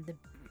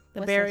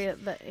what's barrier.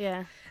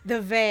 Yeah. the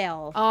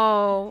veil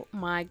Oh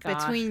my God.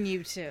 between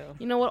you two.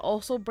 You know what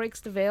also breaks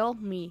the veil?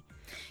 Me.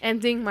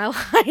 Ending my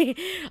life.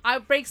 I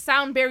break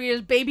sound barriers,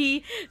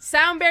 baby.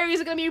 Sound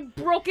barriers are gonna be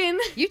broken.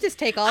 You just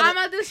take all. I'm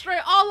gonna destroy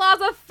all laws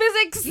of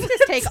physics. You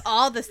just take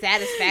all the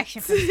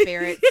satisfaction from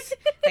spirits.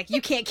 Like, you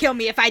can't kill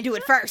me if I do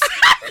it first.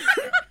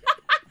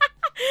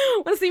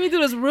 Want to see me do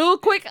this real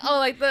quick? Oh,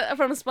 like the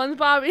from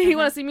SpongeBob. You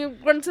want to see me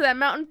run to that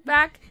mountain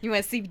back? You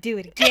want to see me do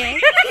it again?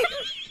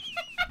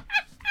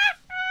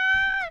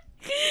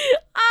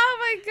 Oh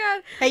my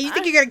God. Hey, you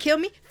think you're gonna kill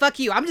me? Fuck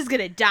you. I'm just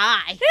gonna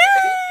die.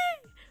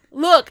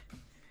 Look,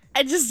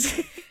 I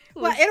just.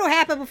 Well, it'll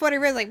happen before they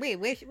realize, like,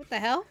 wait, what the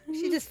hell?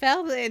 She just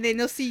fell, and then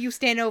they'll see you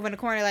stand over in the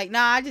corner, like,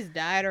 nah, I just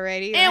died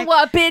already. And Like,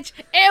 what, bitch?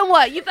 And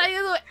what? You thought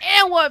you were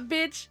and what,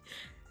 bitch?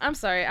 I'm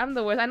sorry, I'm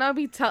the worst. I know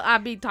I'll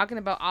be talking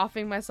about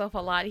offing myself a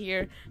lot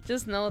here.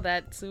 Just know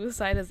that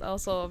suicide is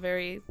also a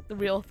very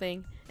real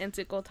thing, and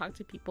to go talk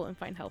to people and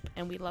find help.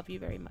 And we love you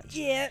very much.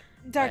 Yeah,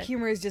 dark But-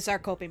 humor is just our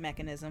coping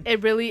mechanism.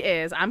 It really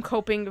is. I'm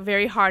coping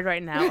very hard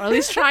right now, or at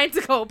least trying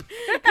to cope,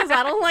 because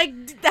I don't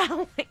like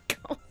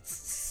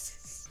ghosts.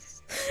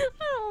 I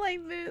don't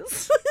like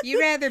this.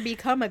 You'd rather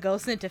become a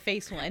ghost than to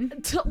face one.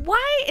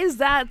 Why is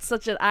that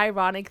such an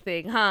ironic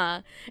thing,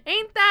 huh?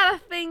 Ain't that a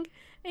thing?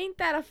 Ain't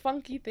that a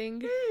funky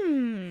thing?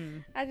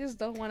 I just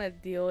don't want to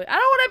deal with. I don't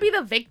want to be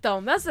the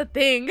victim. That's the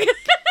thing. You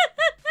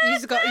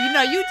just go.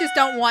 You just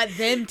don't want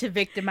them to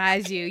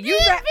victimize you.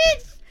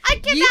 Bitch, I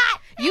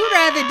cannot. You'd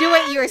rather do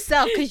it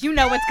yourself because you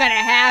know what's gonna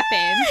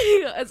happen.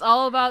 It's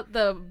all about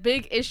the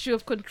big issue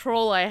of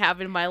control I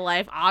have in my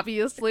life,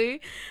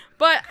 obviously.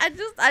 But I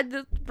just,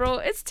 bro,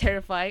 it's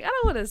terrifying. I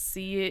don't want to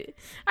see it.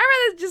 I'd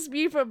rather just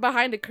be from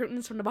behind the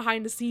curtains, from the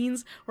behind the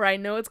scenes, where I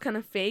know it's kind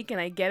of fake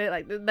and I get it.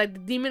 Like the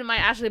demon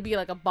might actually be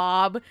like a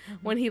Bob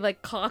when he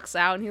like clocks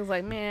out and he's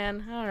like,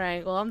 man, all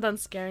right, well, I'm done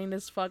scaring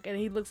this fuck. And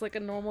he looks like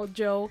a normal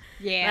Joe.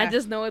 Yeah. And I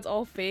just know it's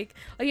all fake.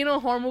 Like, you know,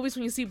 horror movies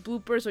when you see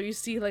bloopers or you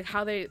see like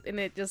how and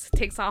it just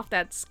takes off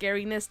that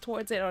scariness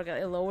towards it or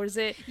it lowers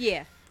it.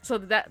 Yeah. So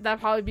that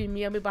probably be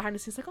me. I'll be behind the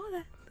scenes like, oh,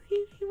 that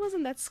he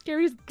wasn't that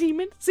scary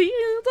demon. See,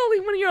 it's only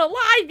when you're alive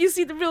you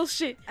see the real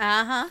shit.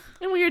 Uh-huh.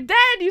 And when you're dead,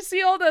 you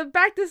see all the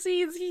back to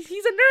scenes.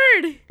 He's a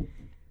nerd.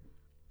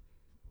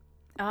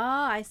 Oh,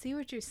 I see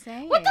what you're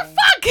saying. What the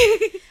fuck?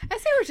 I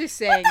see what you're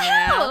saying now.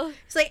 hell?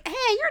 It's like, hey,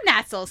 you're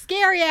not so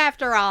scary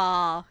after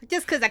all.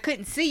 Just because I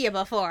couldn't see you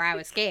before, I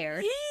was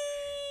scared.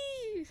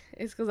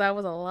 It's because I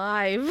was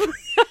alive.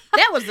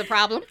 That was the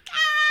problem.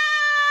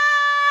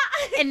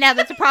 And now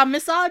that the problem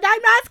is solved,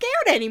 I'm not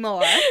scared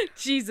anymore.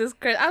 Jesus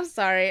Christ. I'm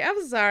sorry.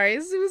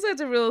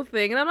 Suicide's a real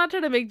thing. And I'm not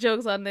trying to make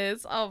jokes on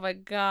this. Oh my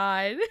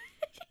God.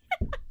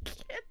 I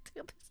can't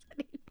do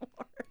this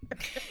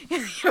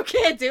anymore. You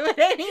can't do it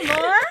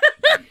anymore.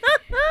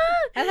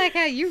 I like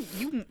how you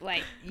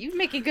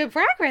making good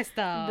progress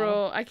though.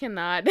 Bro, I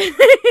cannot.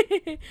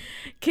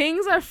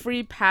 Kings are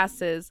free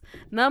passes.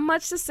 Not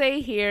much to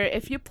say here.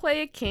 If you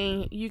play a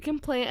king, you can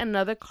play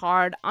another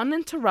card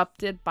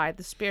uninterrupted by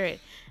the spirit.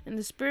 And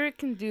the spirit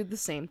can do the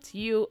same to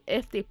you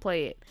if they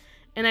play it.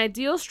 An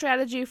ideal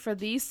strategy for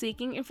these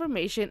seeking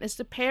information is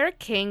to pair a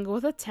king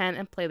with a 10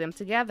 and play them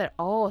together.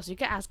 Oh, so you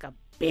can ask a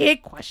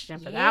big question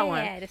for that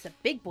one. Yeah, that's a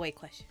big boy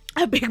question.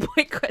 A big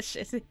boy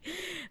question.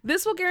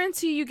 This will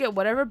guarantee you get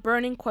whatever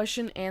burning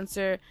question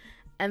answer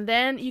and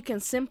then you can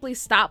simply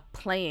stop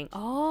playing.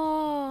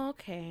 Oh,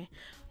 okay.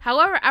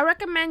 However, I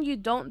recommend you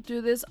don't do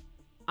this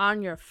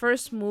on your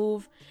first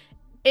move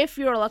if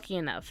you're lucky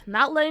enough.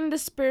 Not letting the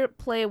spirit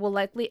play will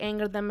likely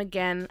anger them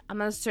again. I'm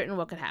not certain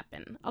what could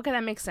happen. Okay,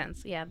 that makes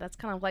sense. Yeah, that's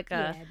kind of like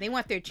a... Yeah, they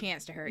want their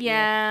chance to hurt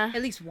Yeah. you.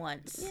 At least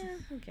once. Yeah,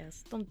 I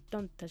guess.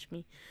 Don't touch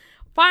me.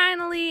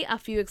 Finally, a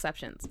few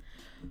exceptions.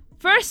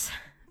 First,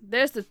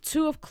 there's the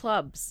Two of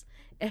Clubs.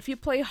 If you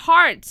play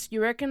hearts,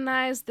 you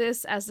recognize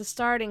this as the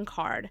starting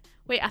card.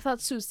 Wait, I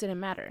thought suits didn't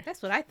matter.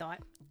 That's what I thought.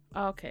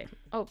 Okay.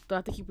 Oh, do I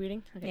have to keep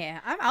reading? Okay. Yeah,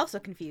 I'm also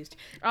confused.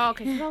 Oh,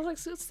 okay. 'Cause I was like,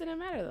 suits didn't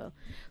matter though.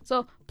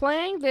 So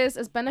playing this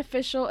is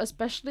beneficial,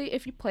 especially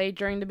if you play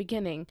during the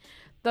beginning.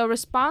 The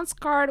response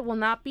card will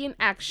not be an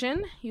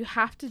action you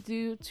have to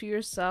do to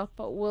yourself,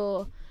 but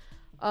will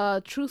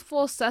a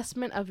truthful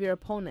assessment of your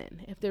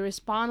opponent. If they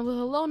respond with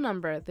a low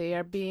number, they are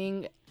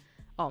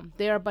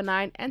a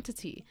benign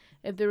entity.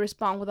 If they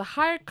respond with a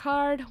higher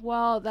card,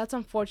 well, that's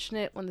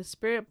unfortunate. When the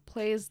spirit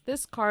plays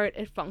this card,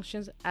 it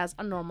functions as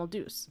a normal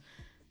deuce.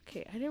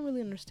 Okay, I didn't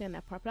really understand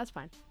that part, but that's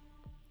fine.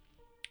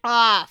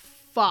 Ah,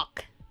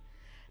 fuck.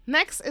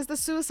 Next is the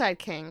Suicide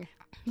King.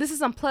 This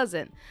is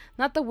unpleasant.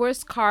 Not the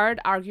worst card,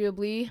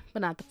 arguably,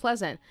 but not the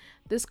pleasant.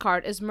 This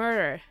card is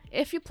murder.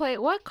 If you play...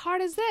 What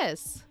card is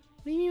this?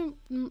 What do you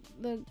mean?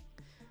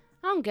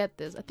 I don't get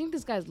this. I think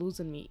this guy's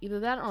losing me. Either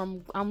that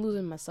or I'm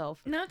losing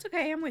myself. No, it's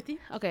okay. I'm with you.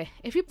 Okay,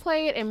 if you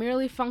play it, it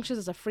merely functions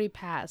as a free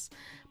pass.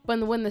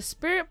 But when the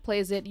spirit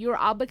plays it, you are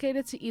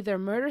obligated to either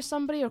murder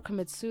somebody or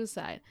commit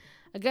suicide.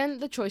 Again,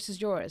 the choice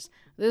is yours.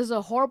 This is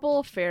a horrible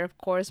affair, of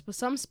course, but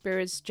some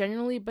spirits,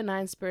 genuinely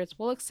benign spirits,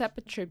 will accept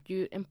a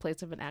tribute in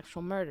place of an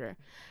actual murder.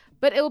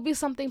 But it will be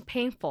something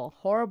painful,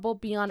 horrible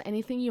beyond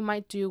anything you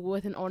might do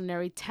with an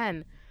ordinary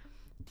 10.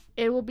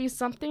 It will be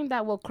something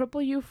that will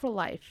cripple you for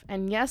life.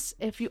 And yes,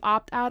 if you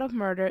opt out of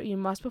murder, you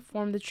must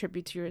perform the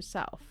tribute to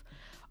yourself.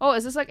 Oh,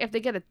 is this like if they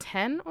get a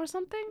 10 or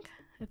something?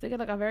 If they get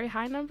like a very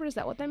high number, is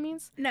that what that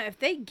means? No, if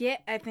they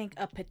get, I think,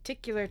 a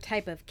particular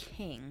type of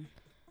king.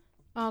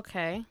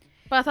 Okay.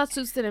 But I thought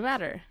suits didn't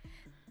matter.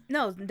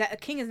 No, a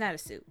king is not a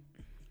suit.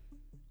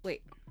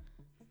 Wait.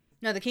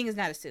 No, the king is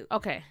not a suit.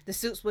 Okay. The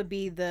suits would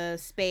be the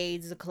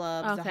spades, the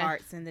clubs, the Okay.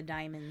 hearts, and the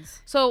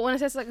diamonds. So when it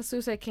says like a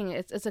suicide king,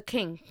 it's a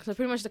king. So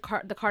pretty much the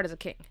card is a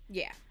king.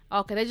 Yeah.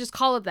 Okay, they just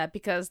call it that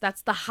because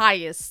that's the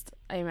highest,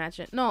 I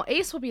imagine. No,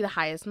 ace would be the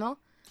highest, no?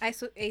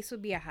 Ace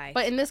would be a high.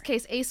 But in this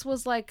case, ace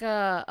was like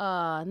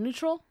a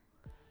neutral.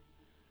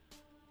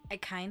 I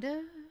kind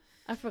of.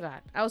 I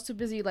forgot. I was too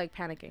busy like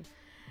panicking.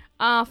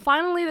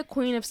 Finally, the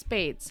Queen of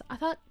Spades. I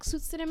thought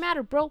suits didn't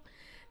matter, bro.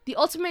 The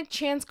ultimate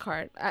chance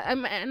card. I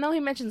know he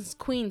mentions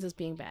queens as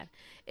being bad.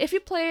 If you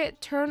play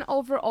it, turn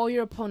over all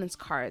your opponent's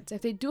cards.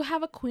 If they do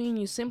have a queen,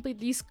 you simply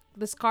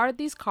discard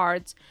these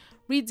cards,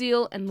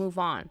 redeal, and move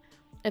on.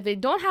 If they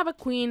don't have a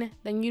queen,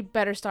 then you'd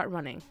better start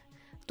running.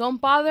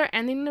 Don't bother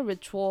ending the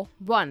ritual.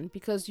 Run,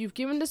 because you've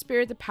given the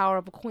spirit the power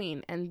of a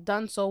queen, and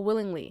done so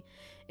willingly.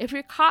 If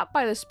you're caught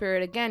by the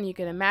spirit again, you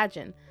can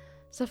imagine.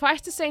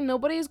 Suffice to say,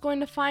 nobody is going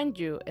to find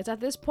you. It's at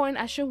this point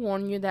I should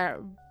warn you that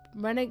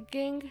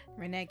reneging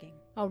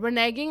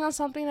on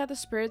something that the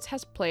spirits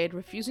has played,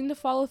 refusing to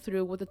follow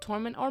through with the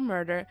torment or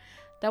murder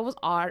that was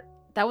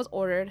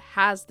ordered,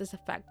 has this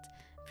effect.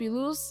 If you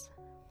lost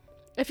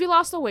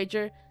the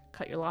wager,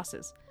 cut your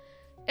losses.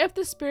 If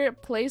the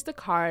spirit plays the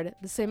card,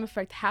 the same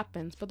effect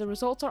happens, but the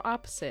results are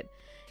opposite.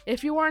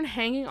 If you aren't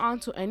hanging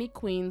on to any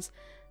queens,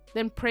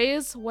 then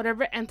praise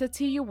whatever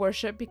entity you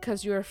worship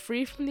because you are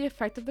free from the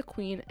effect of the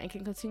queen and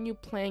can continue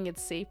playing it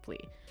safely.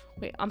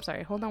 Wait, I'm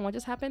sorry. Hold on. What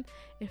just happened?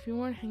 If you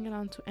weren't hanging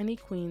on to any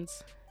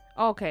queens.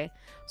 Okay.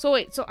 So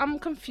wait. So I'm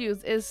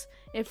confused. Is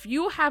if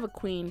you have a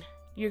queen,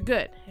 you're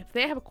good. If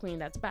they have a queen,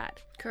 that's bad.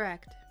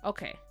 Correct.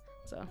 Okay.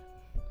 So,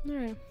 all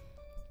right.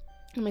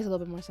 It makes a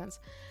little bit more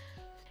sense.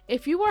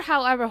 If you were,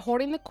 however,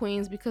 hoarding the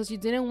queens because you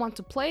didn't want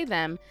to play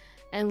them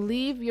and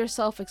leave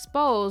yourself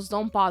exposed,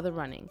 don't bother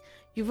running.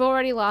 You've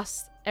already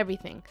lost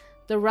everything.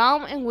 The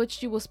realm in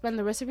which you will spend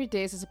the rest of your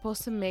days is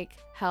supposed to make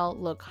hell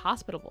look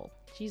hospitable.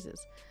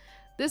 Jesus.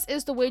 This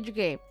is the wager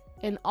game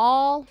in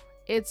all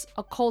its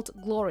occult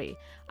glory.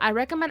 I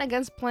recommend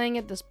against playing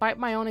it despite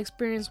my own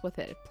experience with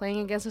it. Playing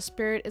against a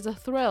spirit is a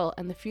thrill,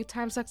 and the few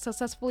times I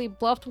successfully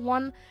bluffed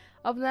one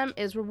of them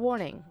is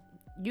rewarding.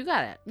 You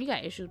got it. You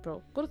got issues,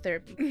 bro. Go to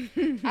therapy.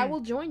 I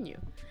will join you.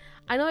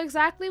 I know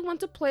exactly when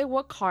to play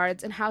what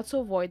cards and how to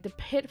avoid the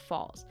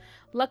pitfalls.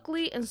 Luck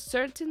is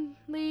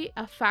certainly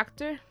a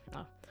factor,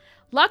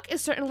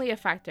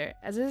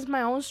 as it is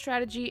my own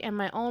strategy and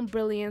my own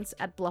brilliance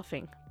at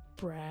bluffing.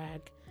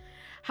 Brag.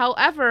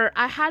 However,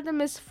 I had the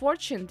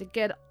misfortune to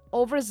get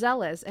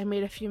overzealous and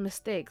made a few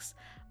mistakes.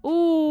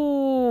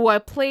 Ooh, I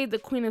played the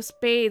Queen of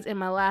Spades in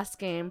my last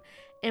game,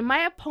 and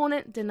my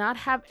opponent did not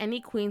have any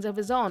queens of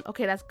his own.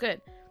 Okay, that's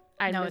good.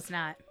 It's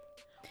not.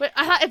 But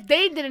I thought if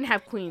they didn't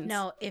have queens.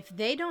 No, if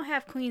they don't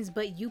have queens,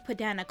 but you put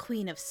down a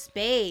queen of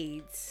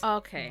spades.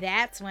 Okay.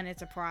 That's when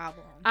it's a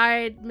problem.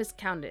 I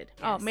miscounted.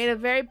 Yes. Oh, made a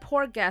very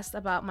poor guess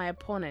about my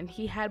opponent.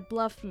 He had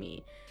bluffed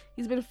me.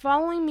 He's been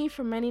following me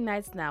for many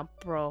nights now,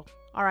 bro.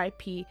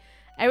 R.I.P.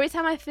 Every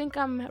time I think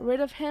I'm rid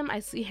of him, I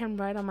see him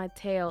right on my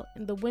tail,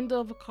 in the window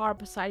of a car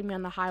beside me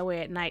on the highway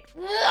at night.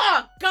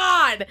 Oh,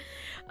 God!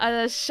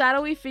 A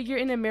shadowy figure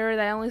in a mirror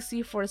that I only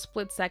see for a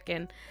split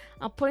second.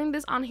 I'm putting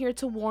this on here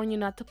to warn you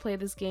not to play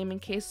this game in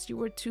case you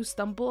were to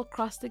stumble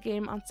across the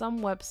game on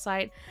some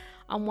website.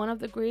 I'm one of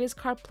the greatest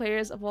card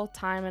players of all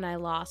time and I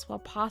lost.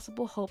 What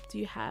possible hope do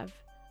you have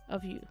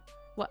of you?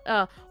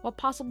 What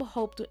possible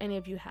hope do any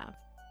of you have?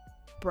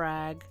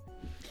 Brag.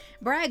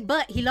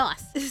 But he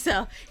lost.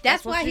 So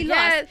that's why he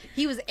lost.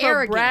 He was For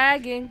arrogant.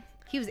 bragging.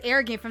 He was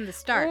arrogant from the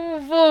start.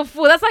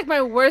 Ooh, that's like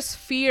my worst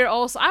fear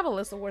also. I have a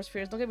list of worst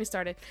fears. Don't get me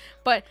started.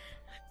 But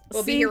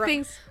We'll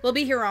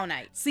be here all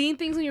night. Seeing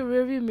things in your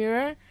rearview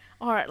mirror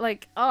are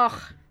like, ugh.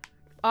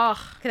 Cause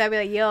I'd be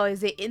like, yo,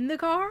 is it in the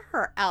car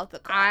or out the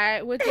car?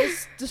 I would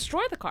just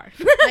destroy the car.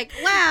 Like,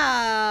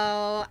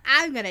 wow,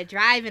 I'm gonna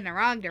drive in the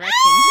wrong direction.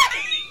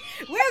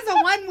 Where's the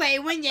one way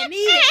when you need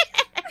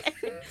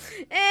it?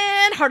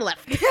 And hard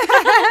left. Like,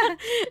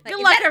 Good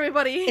luck,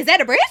 everybody. Is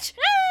that a bridge?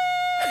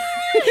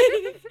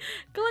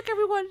 Good luck,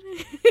 everyone.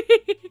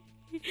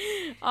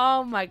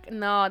 Oh my,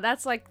 no,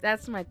 that's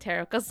my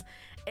terror. Because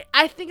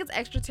I think it's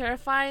extra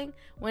terrifying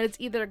when it's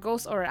either a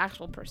ghost or an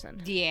actual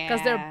person. Yeah.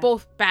 Because they're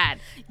both bad.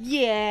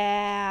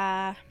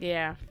 Yeah.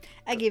 Yeah.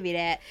 I give you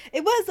that.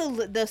 It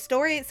was the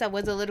story itself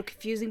was a little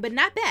confusing, but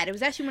not bad. It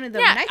was actually one of the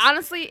Yeah, nice.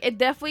 honestly, it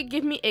definitely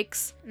gave me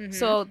icks. Mhm.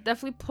 So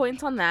definitely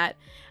points on that.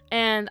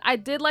 And I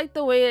did like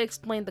the way it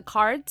explained the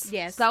cards.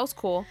 Yes. So that was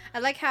cool. I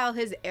like how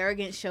his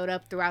arrogance showed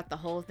up throughout the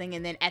whole thing,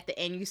 and then at the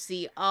end you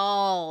see,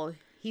 oh,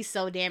 he's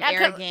so damn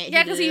arrogant.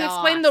 Yeah, because he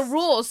explained the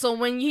rules. So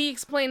when he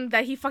explained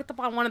that he fucked up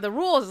on one of the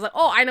rules, it's like,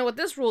 oh, I know what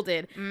this rule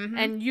did. Mhm.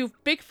 And you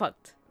big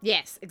fucked.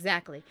 Yes,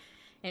 exactly.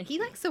 And he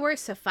likes the word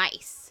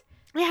suffice.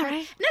 Yeah,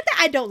 right? Not that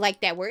I don't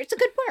like that word. It's a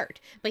good word,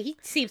 but he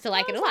seems to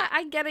like it a lot.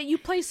 I get it. You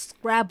play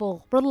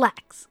Scrabble.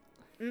 Relax.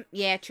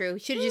 Yeah, true. He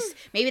should have just,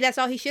 maybe that's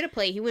all he should have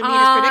played. He wouldn't be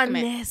in this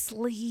predicament.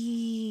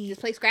 Honestly. Just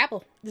play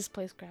Scrabble. Just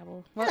play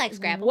Scrabble. I like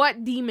Scrabble.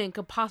 What demon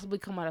could possibly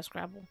come out of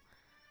Scrabble?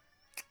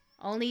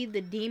 Only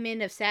the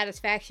demon of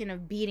satisfaction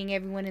of beating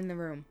everyone in the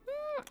room.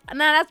 Nah,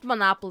 that's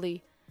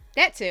Monopoly.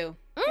 That too.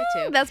 That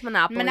too. That's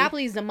Monopoly.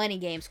 Monopoly is the money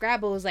game.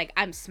 Scrabble is like,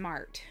 I'm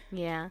smart.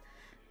 Yeah.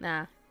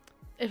 Nah.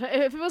 If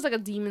it was like a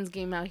demon's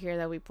game out here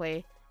that we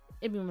play,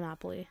 it'd be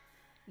Monopoly.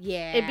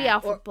 Yeah. It'd be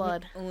Out for Or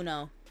Blood.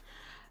 Uno.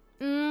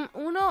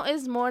 Uno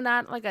is more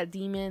not like a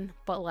demon,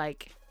 but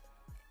like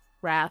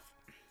wrath.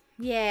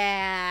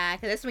 Yeah,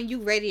 because that's when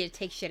you ready to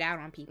take shit out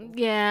on people.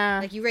 Yeah.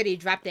 Like you ready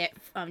to drop that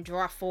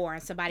draw 4 on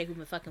somebody who's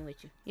been fucking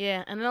with you.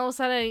 Yeah, and then all of a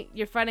sudden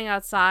you're fighting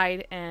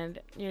outside and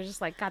you're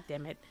just like, God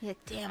damn it. Yeah,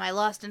 damn, I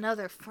lost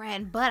another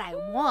friend, but I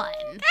won.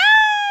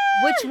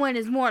 Which one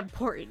is more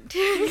important?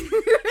 All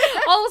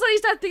of a sudden you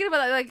start thinking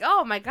about it, like,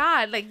 oh my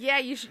God, like, yeah,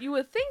 you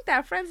would think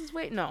that friends is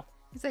wait. No,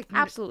 It's like,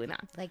 absolutely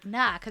not. like,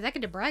 nah, because I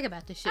could brag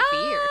about this shit for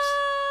years.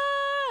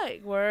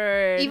 Like,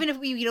 word. Even if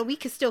we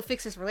could still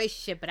fix this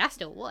relationship, but I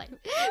still won.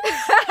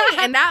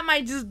 And that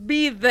might just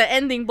be the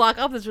ending block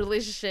of this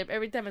relationship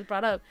every time it's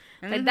brought up.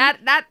 Like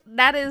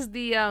that is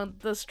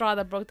the straw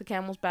that broke the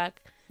camel's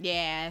back.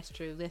 Yeah, that's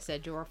true. That's a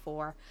drawer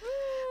 4.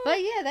 But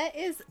yeah, that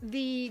is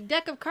the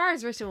deck of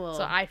cards ritual.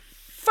 So I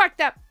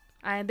fucked up.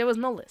 There was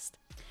no list.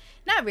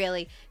 Not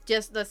really.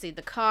 Just, let's see,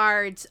 the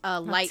cards, a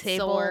light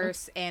table.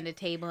 source, and a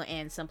table,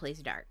 and someplace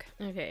dark.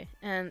 Okay,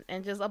 and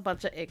just a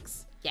bunch of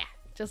icks. Yeah.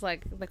 Just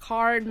like the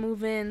card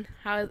moving,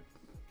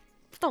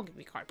 don't give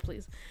me card,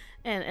 please.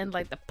 And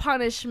like the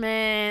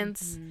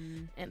punishments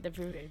and the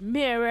rearview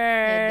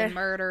mirror, The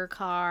murder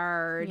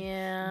card.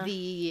 yeah,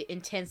 The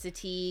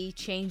intensity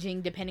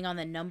changing depending on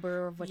the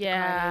number of what the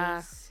yeah, card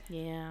is.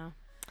 yeah.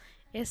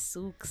 It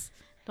sucks.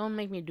 Don't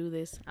make me do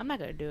this. I'm not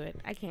gonna do it.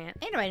 I can't.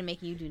 Ain't nobody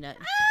making you do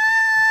nothing.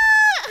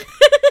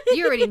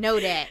 You already know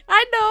that.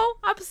 I know.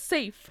 I'm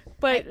safe,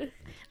 but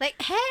Like,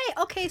 hey,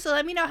 okay, so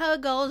let me know how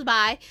it goes.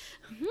 Bye.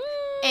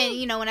 And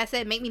you know, when I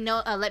said let me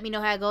know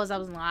how it goes, I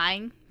was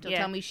lying. Don't Yeah.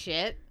 tell me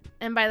shit.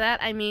 and by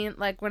that I mean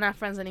like we're not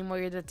friends anymore.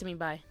 You're dead to me.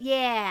 Bye.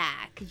 Yeah,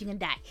 because you're gonna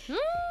die.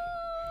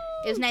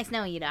 It was nice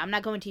knowing you, though. I'm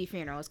not going to your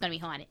funeral. It's gonna be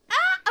haunted.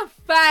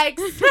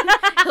 Thanks.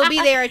 He'll be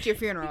there at your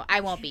funeral. I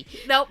won't be.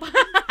 Nope.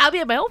 I'll be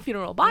at my own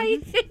funeral. Bye.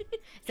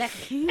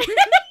 Exactly.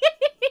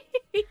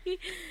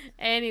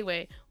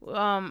 Anyway,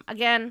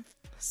 again,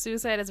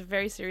 suicide is a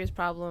very serious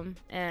problem,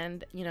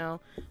 and you know,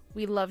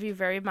 we love you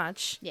very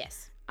much.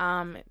 Yes.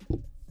 I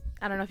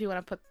don't know if you want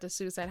to put the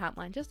suicide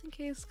hotline just in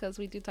case, because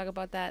we do talk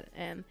about that.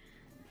 And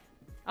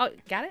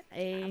got it?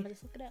 I'm gonna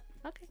just look it up.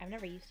 Okay. I've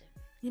never used it.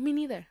 Yeah, me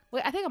neither.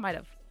 Wait, I think I might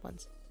have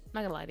once. I'm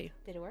not gonna lie to you.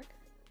 Did it work?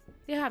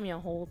 You have me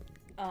on hold.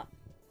 I'm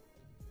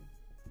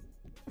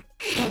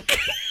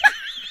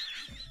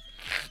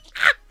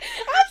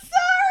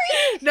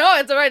sorry. No,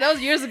 it's alright. That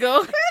was years ago.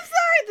 I'm sorry.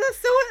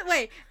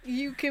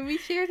 Wait, can we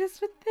share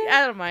this with them?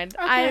 I don't mind.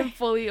 I Okay. am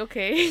fully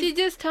okay. She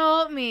just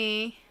told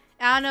me,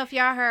 I don't know if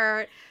y'all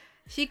heard,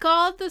 she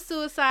called the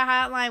suicide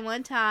hotline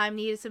one time,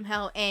 needed some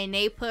help, and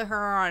they put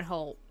her on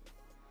hold.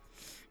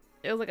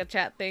 it was like a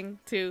chat thing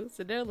too.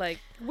 So they're like,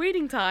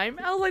 waiting time.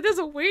 I was like, there's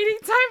a waiting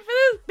time for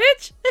this,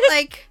 bitch.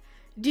 Like,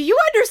 do you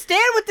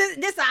understand what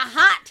this a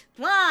hot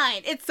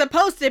line? It's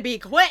supposed to be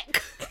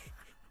quick.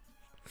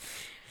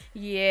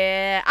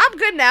 Yeah, I'm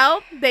good now.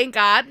 Thank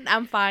God.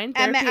 I'm fine.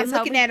 I'm Therapy is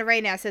looking helping. at it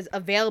right now. It says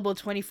available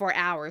 24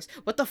 hours.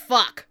 What the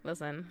fuck?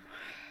 Listen.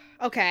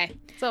 Okay.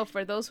 So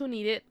for those who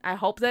need it, I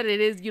hope that it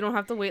is. You don't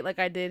have to wait like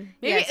I did.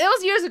 Maybe Yes. it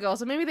was years ago,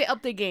 so maybe they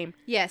upped the game.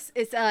 Yes,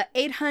 it's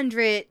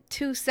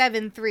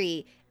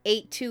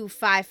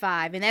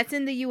 800-273-8255, and that's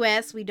in the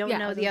U.S. We don't Yeah,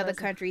 know I the was other gonna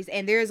say. countries.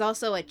 And there is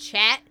also a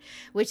chat,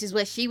 which is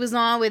what she was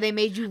on, where they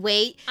made you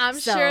wait. I'm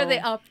So- sure they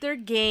upped their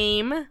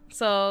game,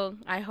 so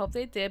I hope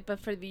they did. But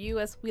for the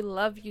U.S., we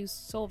love you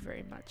so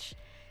very much.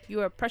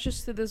 You are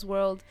precious to this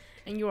world,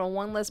 and you are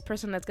one less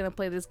person that's gonna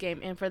play this game.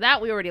 And for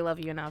that, we already love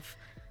you enough.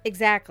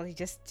 Exactly.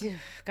 Just,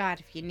 God,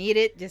 if you need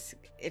it, just,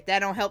 if that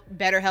don't help,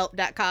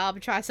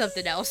 betterhelp.com. Try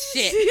something else.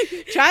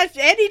 Shit. Try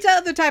any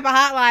other type of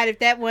hotline if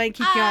that one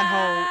keeps you on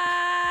hold.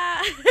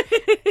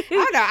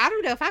 I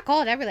don't know. If I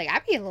called, I'd be like,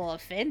 I'd be a little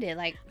offended.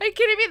 Like, Are you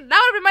kidding me?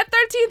 That would be my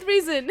 13th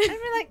reason. I'd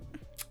be like,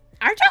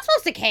 aren't y'all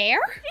supposed to care?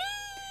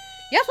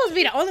 Y'all supposed to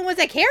be the only ones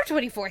that care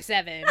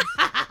 24/7. Why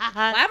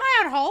am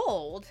I on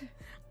hold?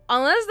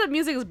 Unless the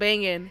music is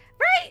banging.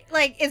 Right?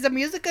 Like, is the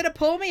music gonna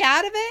pull me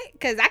out of it?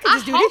 Because I could I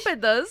just do hope this.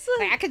 it does.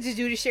 Like, I could just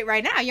do this shit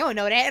right now. You don't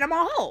know that, and I'm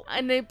on hold.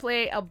 And they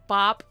play a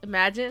bop.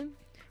 Imagine.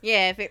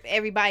 Yeah, if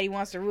everybody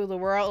wants to rule the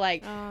world,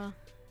 like, I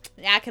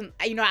can.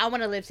 I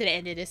want to live to the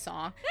end of this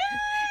song.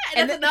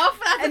 That's enough.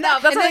 That's And,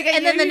 enough. That's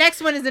and then the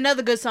next one is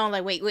another good song.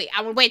 Like, wait,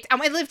 I'm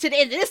gonna live to the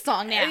end of this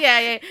song now.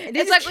 Yeah. This It's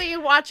is like when you're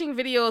watching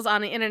videos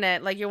on the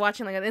internet, like you're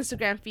watching like an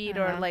Instagram feed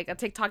or Uh-huh. like a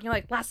TikTok. You're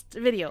like, last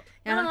video.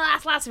 No,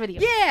 last video.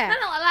 Yeah.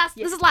 No, last.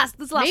 This is last.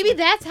 This is last. Maybe one.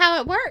 that's how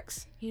it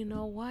works. You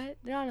know what?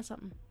 They're onto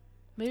something.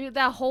 Maybe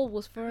that hole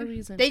was for a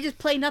reason. They just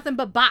play nothing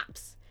but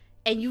bops,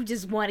 and you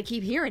just want to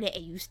keep hearing it,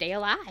 and you stay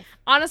alive.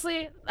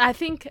 Honestly, I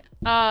think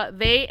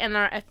they and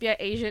our FBI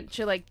agent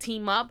should like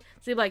team up.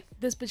 So like,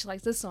 this bitch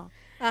likes this song.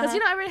 Because,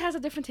 everybody has a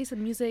different taste of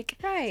music.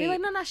 Right. So you're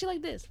like, no, she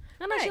like this.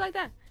 No, she Right. like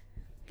that.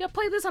 You gotta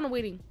play this on the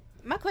waiting.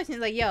 My question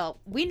is like, yo,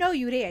 we know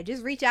you there.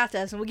 Just reach out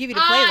to us, and we'll give you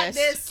the playlist.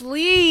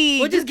 Honestly.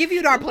 We'll just give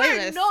you our We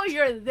playlist. know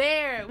you're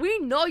there. We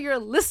know you're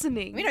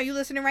listening. We know you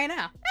listening right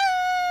now.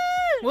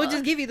 We'll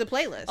just give you the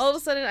playlist. All of a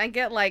sudden, I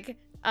get like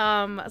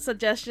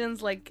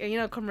suggestions, like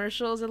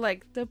commercials are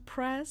like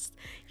depressed.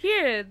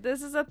 Here,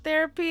 this is a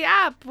therapy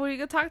app where you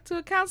can talk to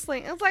a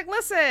counseling. It's like,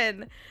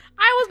 listen,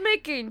 I was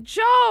making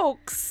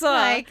jokes.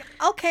 Like,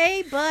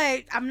 okay,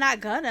 but I'm not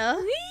gonna.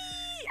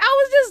 I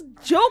was just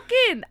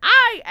joking.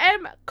 I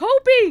am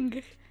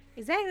coping.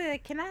 Exactly.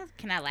 Like, can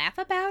I laugh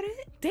about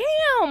it?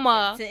 Damn.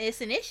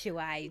 It's an issue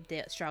I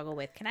struggle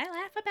with. Can I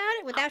laugh about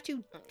it without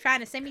you trying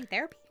to send me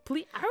therapy?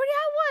 Please, I already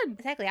have one.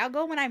 Exactly. I'll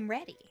go when I'm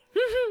ready.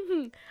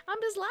 I'm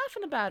just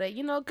laughing about it.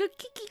 Good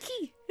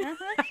kiki.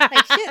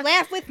 Like, shit,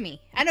 laugh with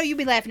me. I know you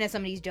be laughing at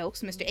some of these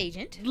jokes, Mr.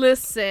 Agent.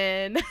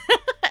 Listen.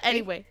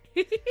 Anyway.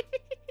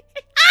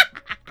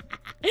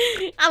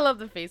 I love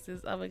the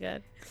faces. Oh my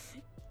god.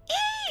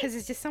 Because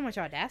it's just so much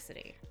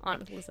audacity.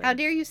 Honestly. How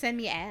dare you send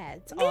me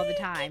ads all the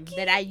time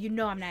that I'm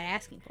not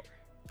asking for?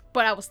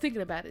 But I was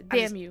thinking about it.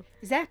 Damn you.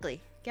 Exactly.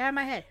 Get out of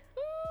my head.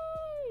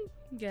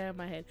 Get out of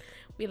my head.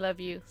 We love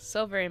you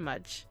so very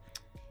much.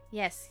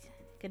 Yes.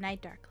 Good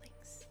night,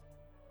 darklings.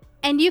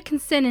 And you can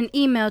send an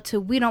email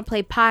to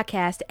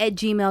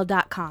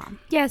wedon'tplaypodcast@gmail.com.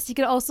 Yes, you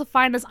can also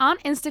find us on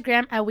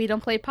Instagram at We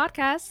Don't Play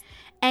Podcast.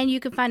 And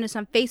you can find us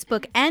on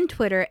Facebook and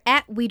Twitter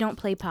at We Don't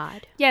Play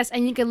Pod. Yes,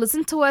 and you can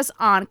listen to us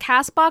on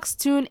Castbox,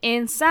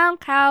 TuneIn,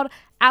 SoundCloud,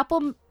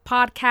 Apple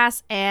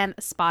Podcasts, and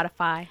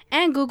Spotify.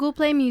 And Google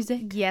Play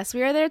Music. Yes,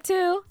 we are there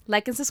too.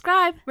 Like and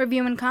subscribe.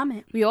 Review and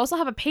comment. We also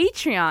have a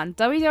Patreon,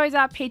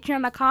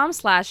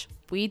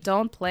 www.patreon.com/We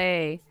Don't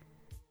Play.